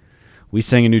like, we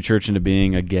sang a new church into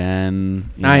being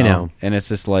again. I know. And it's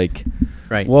just like,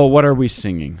 right. Well, what are we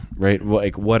singing? Right?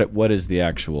 Like what is the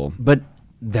actual? But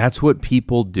that's what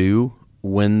people do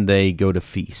when they go to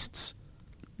feasts.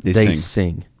 They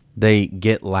sing. They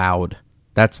get loud.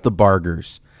 That's the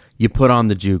Bargers. You put on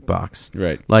the jukebox.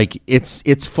 Right. Like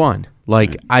it's fun.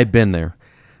 Like I've been there.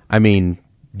 I mean,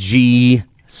 G7.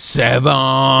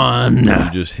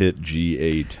 You just hit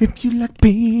G8. If you like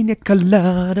pina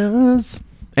coladas.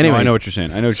 Anyway, I know what you're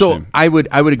saying. So I would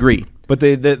agree. But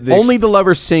they only the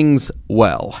lover sings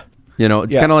well.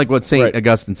 It's kind of like what Saint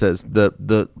Augustine says.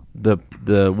 The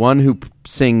one who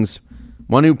sings,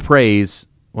 one who prays,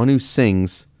 one who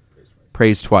sings,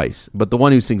 prays twice. But the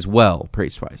one who sings well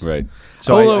prays twice. Right.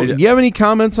 So, do you have any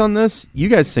comments on this? You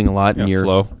guys sing a lot in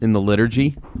flow. In the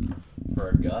liturgy. For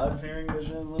a God-fearing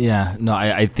vision. Yeah. No,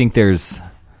 I think there's.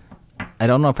 I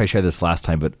don't know if I shared this last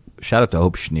time, but shout out to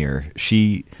Hope Schneer.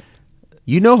 She,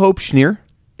 You know Hope Schneer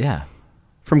yeah,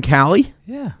 from Cali?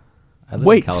 yeah. I live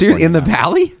Wait, seriously, in the now.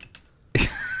 valley?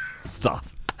 Stop.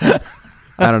 I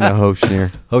don't know Hope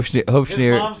Schneer. Hope Schneer. Hope His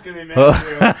Schneer. mom's gonna be mad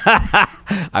at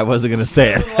you. I wasn't gonna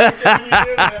say it.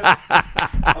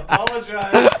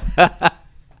 Apologize.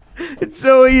 It's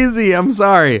so easy. I'm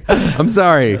sorry.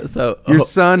 So Your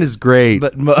son is great.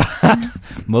 but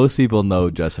most people know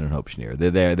Justin and Hope Schneer.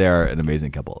 They're an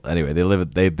amazing couple. Anyway, they don't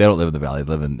live in the valley. They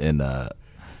live in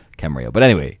Camarillo. But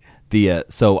anyway, I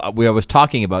was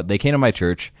talking about, they came to my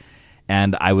church,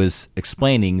 and I was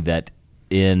explaining that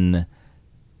in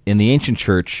the ancient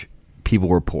church, people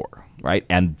were poor, right?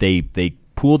 And they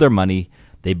pooled their money.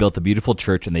 They built a beautiful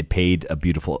church, and they paid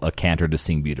a cantor to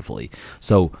sing beautifully.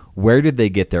 So where did they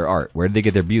get their art? Where did they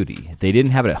get their beauty? They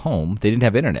didn't have it at home. They didn't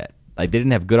have internet. Like, they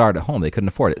didn't have good art at home. They couldn't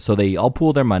afford it. So they all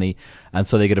pooled their money, and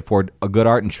so they could afford a good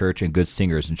art in church and good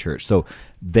singers in church. So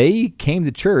they came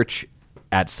to church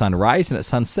at sunrise and at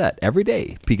sunset every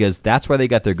day, because that's where they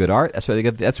got their good art. That's where they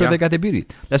got their beauty.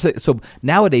 So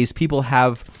nowadays people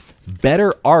have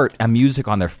better art and music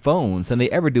on their phones than they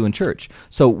ever do in church.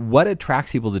 So what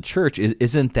attracts people to church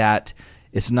isn't that,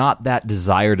 it's not that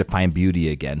desire to find beauty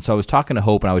again. So I was talking to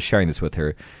Hope, and I was sharing this with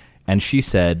her, and she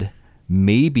said,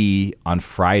 maybe on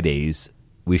Fridays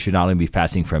we should not only be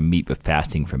fasting from meat, but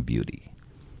fasting from beauty.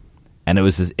 And it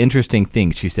was this interesting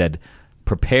thing. She said,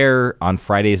 prepare on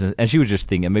Fridays, and she was just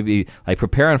thinking, maybe like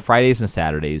prepare on Fridays and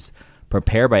Saturdays,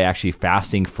 prepare by actually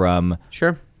fasting from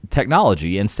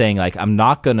technology, and saying, like, I'm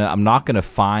not gonna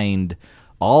find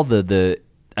all the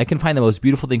I can find the most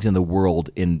beautiful things in the world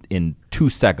in 2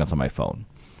 seconds on my phone,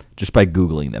 just by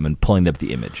Googling them and pulling up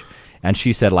the image. And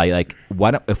she said, like,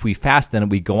 why don't, if we fast, then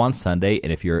we go on Sunday,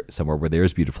 and if you're somewhere where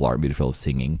there's beautiful art, beautiful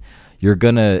singing, you're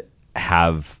gonna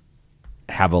have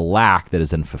a lack that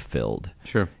is unfulfilled.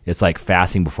 Sure. It's like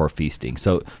fasting before feasting.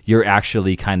 So you're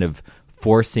actually kind of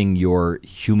forcing your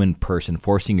human person,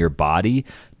 forcing your body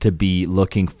to be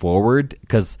looking forward,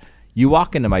 because you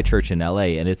walk into my church in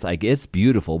LA and it's like, it's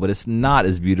beautiful, but it's not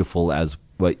as beautiful as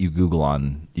what you Google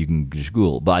on. You can just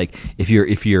Google, but like if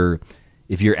you're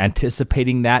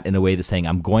anticipating that in a way that's saying,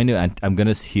 I'm going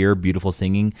to hear beautiful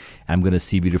singing, I'm going to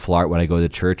see beautiful art when I go to the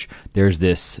church, there's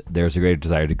a greater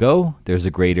desire to go, there's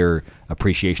a greater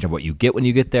appreciation of what you get when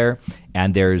you get there,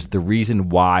 and there's the reason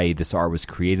why this art was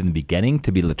created in the beginning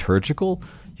to be liturgical.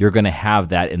 You're going to have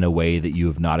that in a way that you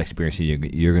have not experienced.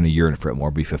 You're going to yearn for it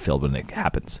more, be fulfilled when it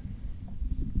happens.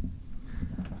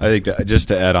 I think that, just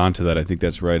to add on to that, I think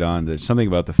that's right on. There's something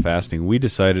about the fasting. We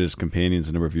decided as companions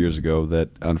a number of years ago that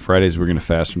on Fridays we're going to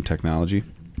fast from technology,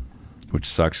 which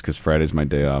sucks because Friday's my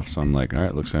day off. So I'm like, all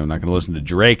right, looks like I'm not going to listen to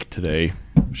Drake today.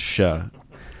 But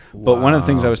one of the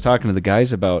things I was talking to the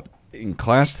guys about in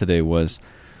class today was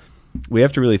we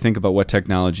have to really think about what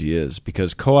technology is,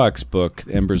 because Kohak's book,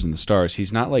 Embers and the Stars,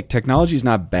 he's not like, technology is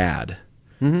not bad.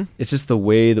 Mm-hmm. It's just the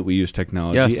way that we use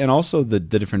technology, and also the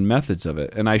different methods of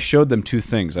it. And I showed them two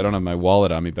things. I don't have my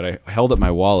wallet on me, but I held up my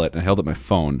wallet and I held up my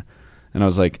phone. And I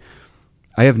was like,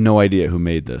 I have no idea who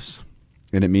made this.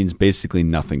 And it means basically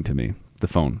nothing to me, the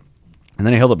phone. And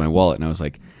then I held up my wallet and I was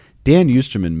like, Dan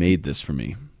Eusterman made this for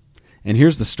me. And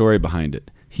here's the story behind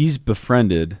it. He's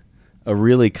befriended a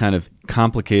really kind of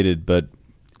complicated but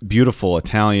beautiful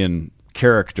Italian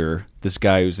character, this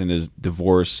guy who's in his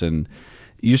divorce, and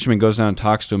Eusterman goes down and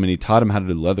talks to him, and he taught him how to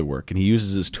do leather work, and he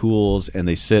uses his tools, and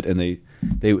they sit and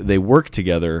they work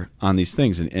together on these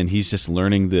things, and he's just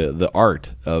learning the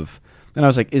art of. And I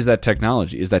was like, is that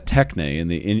technology? Is that techne in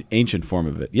the ancient form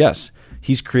of it? Yes.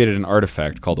 He's created an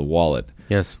artifact called a wallet.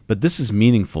 Yes. But this is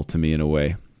meaningful to me in a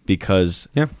way, because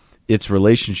it's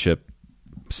relationship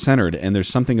centered, and there's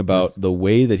something about the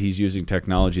way that he's using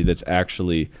technology that's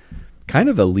actually kind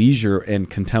of a leisure and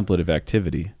contemplative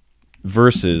activity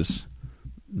versus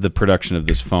the production of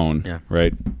this phone,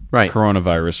 right?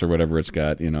 Coronavirus or whatever it's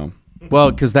got,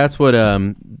 Well, because that's what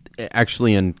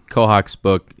actually in Kohak's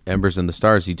book, Embers and the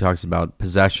Stars, he talks about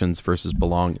possessions versus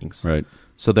belongings. Right.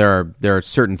 So there are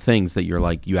certain things that you're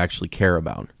like, you actually care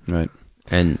about. Right.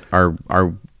 And are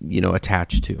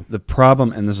attached to. The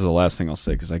problem, and this is the last thing I'll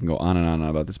say because I can go on and on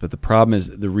about this, but the problem is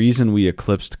the reason we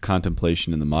eclipsed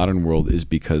contemplation in the modern world is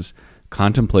because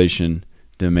contemplation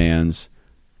demands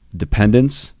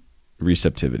dependence,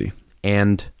 receptivity,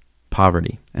 and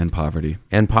poverty.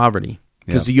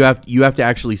 Because you have to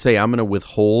actually say, I'm going to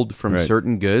withhold from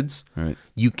certain goods. Right.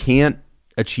 You can't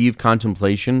achieve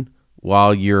contemplation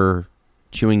while you're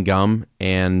chewing gum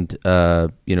and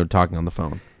talking on the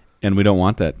phone. And we don't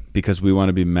want that because we want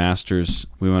to be masters.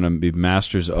 We want to be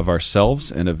masters of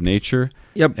ourselves and of nature.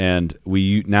 Yep. And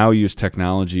we now use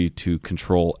technology to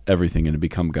control everything and to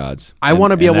become gods. I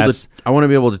want to be And able that's- to. I want to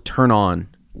be able to turn on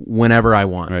whenever I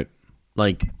want. Right.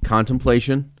 Like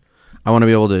contemplation. I want to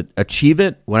be able to achieve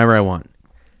it whenever I want.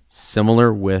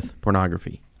 Similar with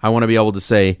pornography. I want to be able to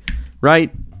say,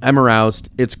 right, I'm aroused.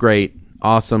 It's great.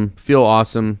 Awesome. Feel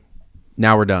awesome.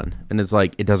 Now we're done. And it's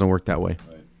like, it doesn't work that way.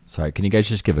 Sorry, can you guys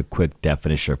just give a quick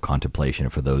definition of contemplation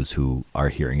for those who are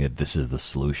hearing that this is the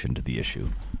solution to the issue?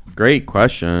 Great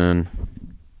question.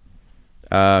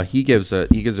 He gives a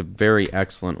very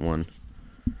excellent one.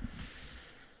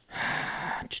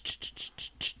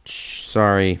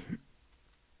 Sorry.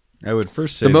 I would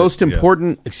first say The most that- yeah.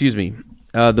 important,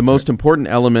 the most important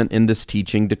element in this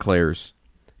teaching declares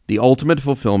the ultimate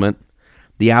fulfillment,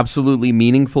 the absolutely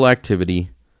meaningful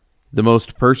activity, the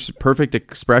most perfect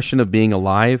expression of being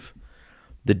alive,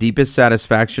 the deepest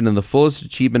satisfaction and the fullest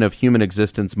achievement of human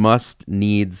existence must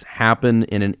needs happen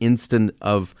in an instant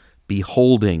of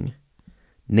beholding,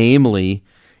 namely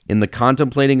in the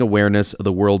contemplating awareness of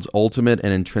the world's ultimate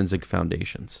and intrinsic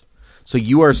foundations. So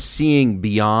you are seeing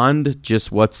beyond just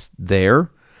what's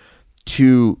there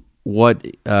to what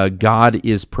God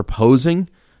is proposing,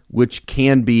 which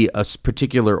can be a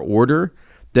particular order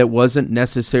that wasn't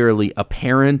necessarily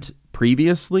apparent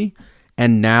previously,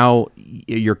 and now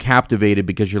you're captivated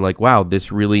because you're like, wow,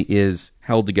 this really is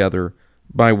held together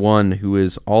by one who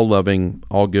is all-loving,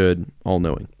 all-good,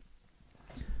 all-knowing.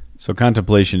 So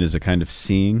contemplation is a kind of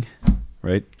seeing,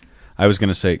 right? I was going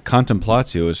to say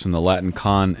contemplatio is from the Latin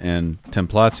con and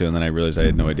templatio, and then I realized I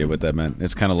had no idea what that meant.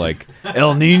 It's kind of like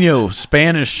El Nino,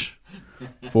 Spanish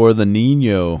for the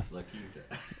Nino.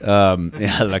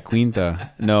 La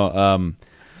Quinta. No.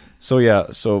 So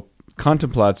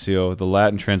contemplatio, the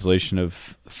Latin translation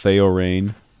of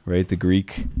theorein, right? The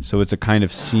Greek. So it's a kind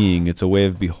of seeing. It's a way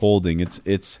of beholding.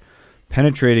 It's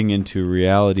penetrating into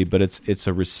reality, but it's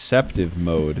a receptive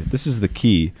mode. This is the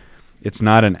key. It's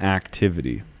not an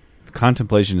activity.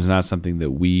 Contemplation is not something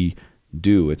that we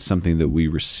do. It's something that we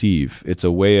receive. It's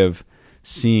a way of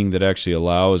seeing that actually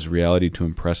allows reality to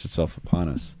impress itself upon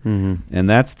us. Mm-hmm. And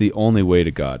that's the only way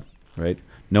to God, right?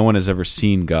 No one has ever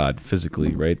seen God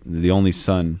physically, right? The only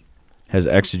Son has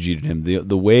exegeted him.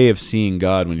 The way of seeing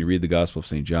God when you read the Gospel of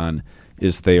St. John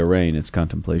is theorein, it's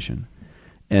contemplation.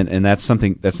 And that's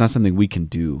not something we can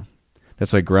do.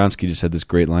 That's why Gronsky just had this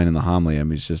great line in the homily. I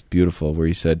mean, it's just beautiful, where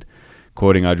he said,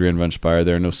 quoting Adrian von Speyer,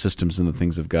 there are no systems in the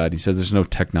things of God. He says there's no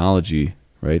technology,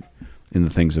 right, in the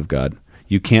things of God.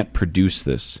 You can't produce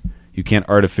this. You can't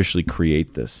artificially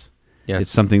create this. Yes.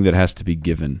 It's something that has to be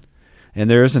given. And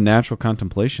there is a natural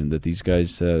contemplation that these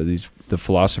guys, the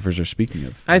philosophers are speaking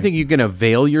of. I think you can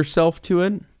avail yourself to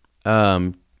it.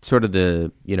 Sort of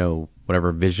the,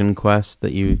 whatever vision quest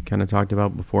that you kind of talked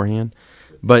about beforehand.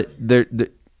 But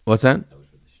what's that?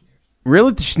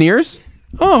 Really? The Schneers?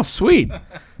 Oh, sweet.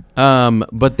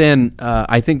 But then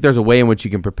I think there's a way in which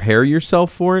you can prepare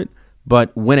yourself for it.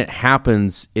 But when it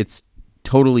happens, it's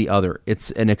totally other.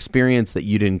 It's an experience that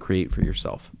you didn't create for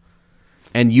yourself.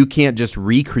 And you can't just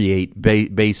recreate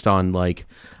based on, like,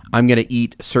 I'm going to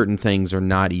eat certain things or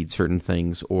not eat certain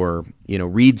things, or,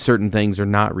 read certain things or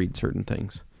not read certain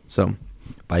things. So,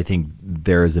 But I think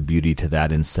there is a beauty to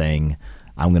that in saying,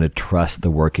 I'm going to trust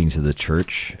the workings of the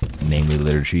church, namely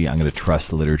liturgy. I'm going to trust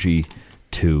the liturgy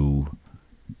to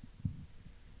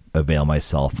avail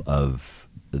myself of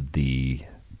the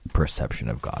perception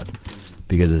of God,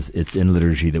 because it's in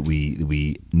liturgy that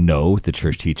we know, the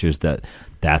church teaches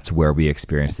that's where we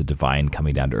experience the divine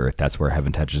coming down to earth. That's where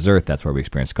heaven touches earth. That's where we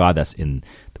experience God. That's in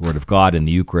the Word of God, in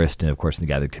the Eucharist, and of course in the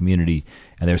gathered community.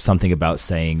 And there's something about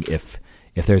saying, if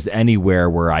there's anywhere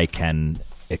where I can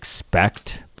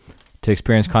expect to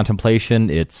experience contemplation,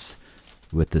 it's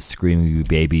with the screaming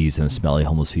babies and the smelly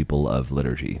homeless people of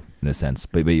liturgy, in a sense.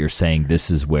 But you're saying this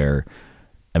is where,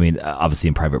 I mean, obviously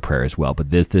in private prayer as well,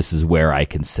 but this is where I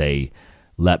can say,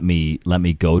 let me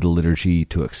go to liturgy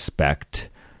to expect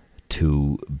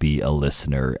to be a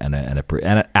listener and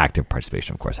an active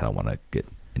participation. Of course, I don't want to get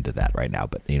into that right now,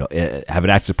 but have an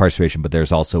active participation. But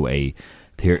there's also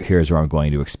here's where I'm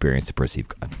going to experience to perceive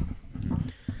God.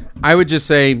 I would just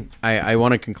say I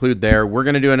want to conclude there. We're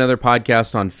going to do another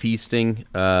podcast on feasting,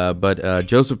 but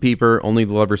Joseph Pieper, Only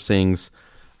the Lover Sings,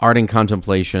 Art and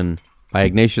Contemplation by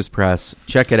Ignatius Press.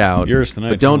 Check it out. Yours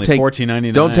tonight. But don't take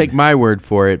 $14.99. Don't take my word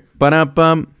for it. But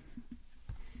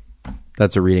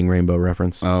That's a Reading Rainbow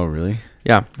reference. Oh, really?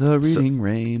 Yeah. The Reading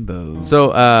Rainbow.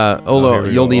 So, Olo, here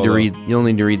we you'll go, need to Olo. read. You'll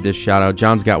need to read this shout out.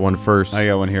 John's got one first. I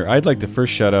got one here. I'd like to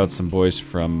first shout out some boys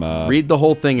from. Read the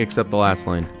whole thing except the last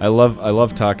line. I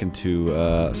love talking to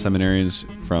seminarians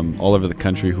from all over the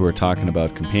country who are talking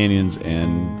about companions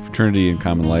and fraternity and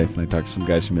common life. And I talked to some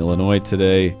guys from Illinois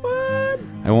today. What?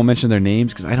 I won't mention their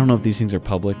names because I don't know if these things are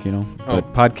public, you know.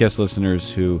 But podcast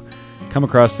listeners who come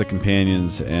across the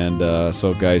companions, and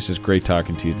so guys, just great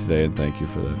talking to you today, and thank you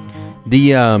for that.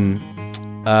 The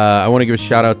I want to give a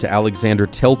shout out to Alexandra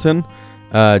Tilton.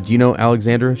 Do you know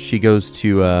Alexandra? She goes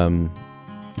to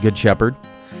Good Shepherd.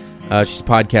 She's a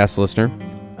podcast listener.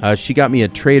 She got me a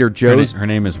Trader Joe's. Her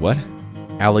name is what?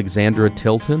 Alexandra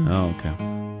Tilton. Oh, okay.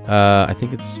 I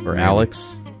think it's or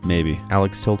Maybe.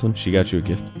 Alex Tilton. She got you a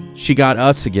gift. She got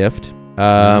us a gift.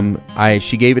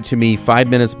 She gave it to me 5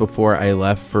 minutes before I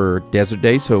left for Desert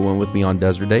Day, so it went with me on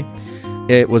Desert Day.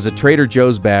 It was a Trader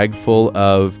Joe's bag full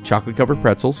of chocolate-covered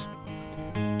pretzels,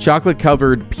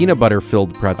 chocolate-covered peanut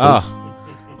butter-filled pretzels,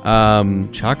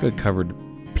 Chocolate-covered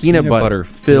peanut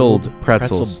butter-filled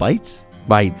pretzels. Pretzel bites?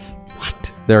 Bites.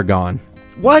 What? They're gone.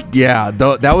 What? Yeah,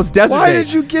 that was Desert Day. Why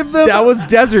did you give them? That was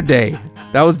Desert Day.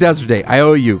 That was Desert Day. I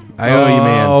owe you. I owe you,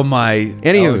 man. Oh my!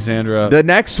 Anywho, Alexandra, the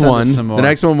next send us one. some more. The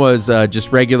next one was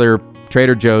just regular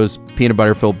Trader Joe's peanut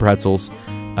butter filled pretzels.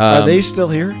 Are they still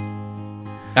here?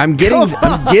 I'm getting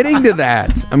to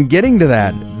that. I'm getting to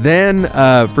that. Then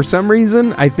for some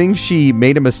reason, I think she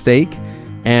made a mistake,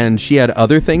 and she had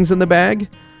other things in the bag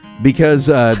because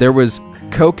there was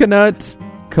coconut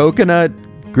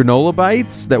granola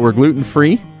bites that were gluten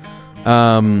free.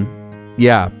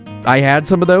 Yeah, I had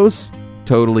some of those.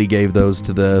 Totally gave those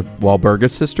to the Wahlberga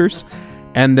sisters,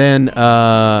 and then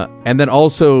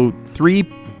also three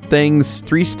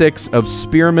sticks of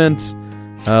spearmint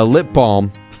lip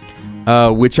balm,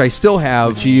 which I still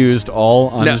have. She used all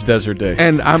on No. his Desert Day.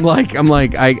 And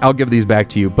I'll give these back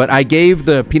to you. But I gave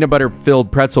the peanut butter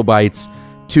filled pretzel bites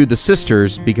to the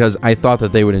sisters because I thought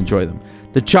that they would enjoy them.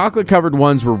 The chocolate covered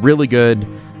ones were really good,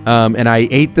 and I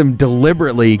ate them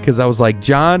deliberately because I was like,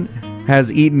 John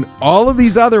has eaten all of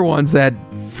these other ones that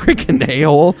freaking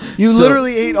a-hole. You So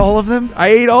literally ate all of them? I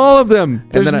ate all of them.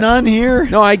 And There's then none here?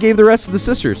 No, I gave the rest to the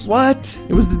sisters. What?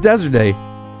 It was the Desert Day.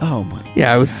 Oh my.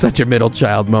 Yeah, it was such a middle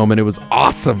child moment. It was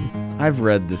awesome. I've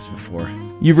read this before.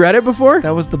 You've read it before?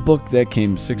 That was the book that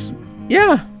came 6.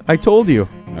 Yeah, I told you.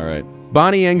 All right.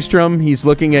 Bonnie Engstrom, he's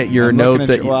looking at your I'm note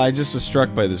looking at that... well, I just was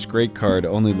struck by this great card,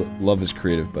 Only Love is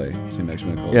Creative by St.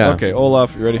 Maximilian Kolbe. Yeah. Okay,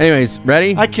 Olaf, you ready? Anyways,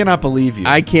 ready? I cannot believe you.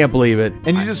 I can't believe it.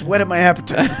 and you just whetted my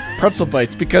appetite for pretzel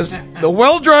bites because the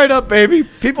well dried up, baby.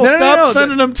 People stop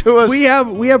sending them to us. We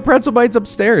have pretzel bites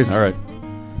upstairs. All right.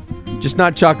 Just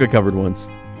not chocolate covered ones.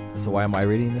 So why am I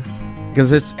reading this?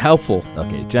 Because it's helpful.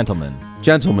 Okay, gentlemen.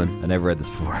 Gentlemen, I never read this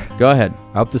before. go ahead.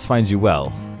 I hope this finds you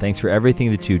well. Thanks for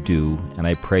everything that you do, and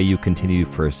I pray you continue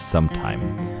for some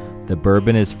time. The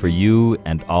bourbon is for you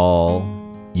and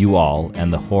you all,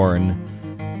 and the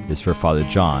horn is for Father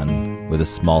John, with a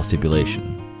small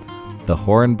stipulation. The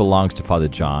horn belongs to Father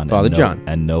John, John.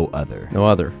 and no other. No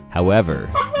other. However,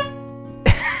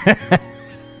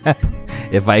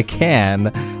 if I can,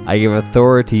 I give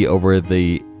authority over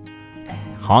the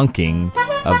honking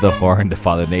of the horn to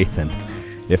Father Nathan.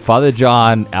 If Father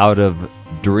John, out of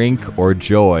drink or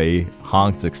joy,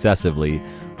 honks excessively,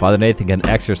 Father Nathan can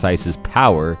exercise his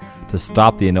power to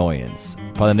stop the annoyance.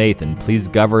 Father Nathan, please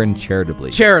govern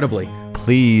charitably. Charitably.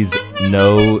 Please,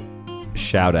 no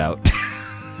shout out.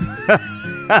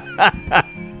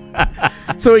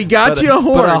 So he got you a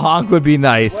horn. But a honk would be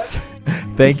nice.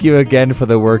 Thank you again for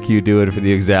the work you do and for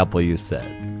the example you set.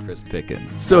 Chris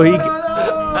Pickens. So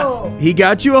he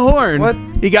got you a horn. What?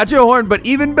 He got you a horn, but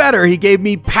even better, he gave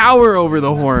me power over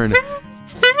the horn.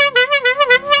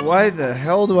 Why the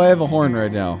hell do I have a horn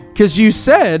right now? Because you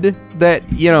said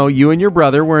that, you and your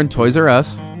brother were in Toys R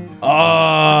Us.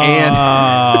 Oh,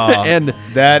 And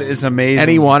that is amazing. and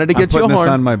he wanted to get I'm you a putting this horn.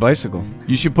 on my bicycle.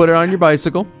 You should put it on your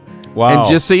bicycle. Wow. And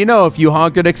just so you know, if you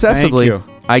honk it excessively, Thank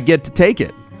you. I get to take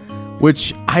it,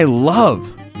 which I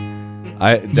love.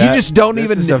 This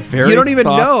is a very you don't even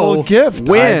thoughtful know gift.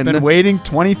 when. I've been waiting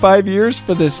 25 years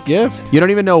for this gift. You don't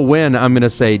even know when I'm going to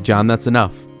say, John, that's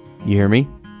enough. You hear me?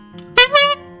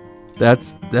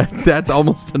 That's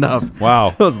almost enough.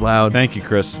 Wow. That was loud. Thank you,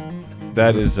 Chris.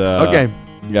 That is Okay.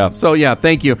 Yeah. So, yeah,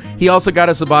 thank you. He also got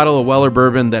us a bottle of Weller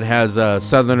bourbon that has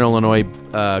Southern Illinois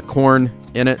corn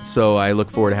in it, so I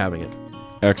look forward to having it.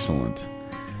 Excellent.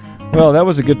 Well, that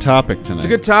was a good topic tonight. It's a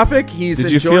good topic.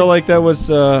 Did you feel like that was?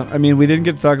 I mean, we didn't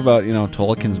get to talk about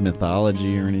Tolkien's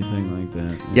mythology or anything like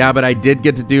that. Yeah, but I did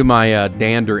get to do my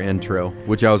Dander intro,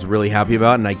 which I was really happy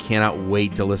about, and I cannot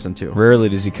wait to listen to. Rarely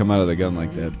does he come out of the gun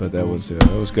like that, but that was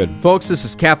good. Folks, this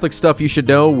is Catholic Stuff You Should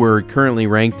Know. We're currently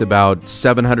ranked about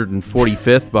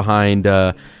 745th behind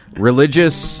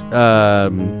religious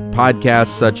podcasts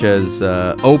such as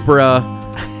Oprah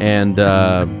and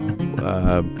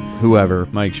whoever.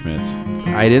 Mike Schmitz.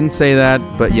 I didn't say that,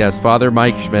 but yes, Father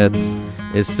Mike Schmitz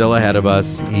is still ahead of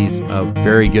us. He's a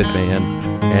very good man,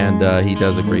 and he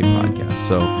does a great podcast.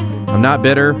 So I'm not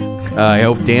bitter. I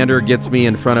hope Dander gets me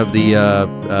in front of the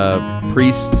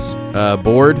priest's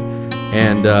board,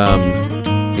 and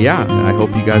I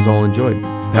hope you guys all enjoyed.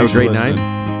 Have Thanks a for great listening.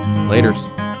 night.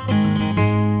 Laters.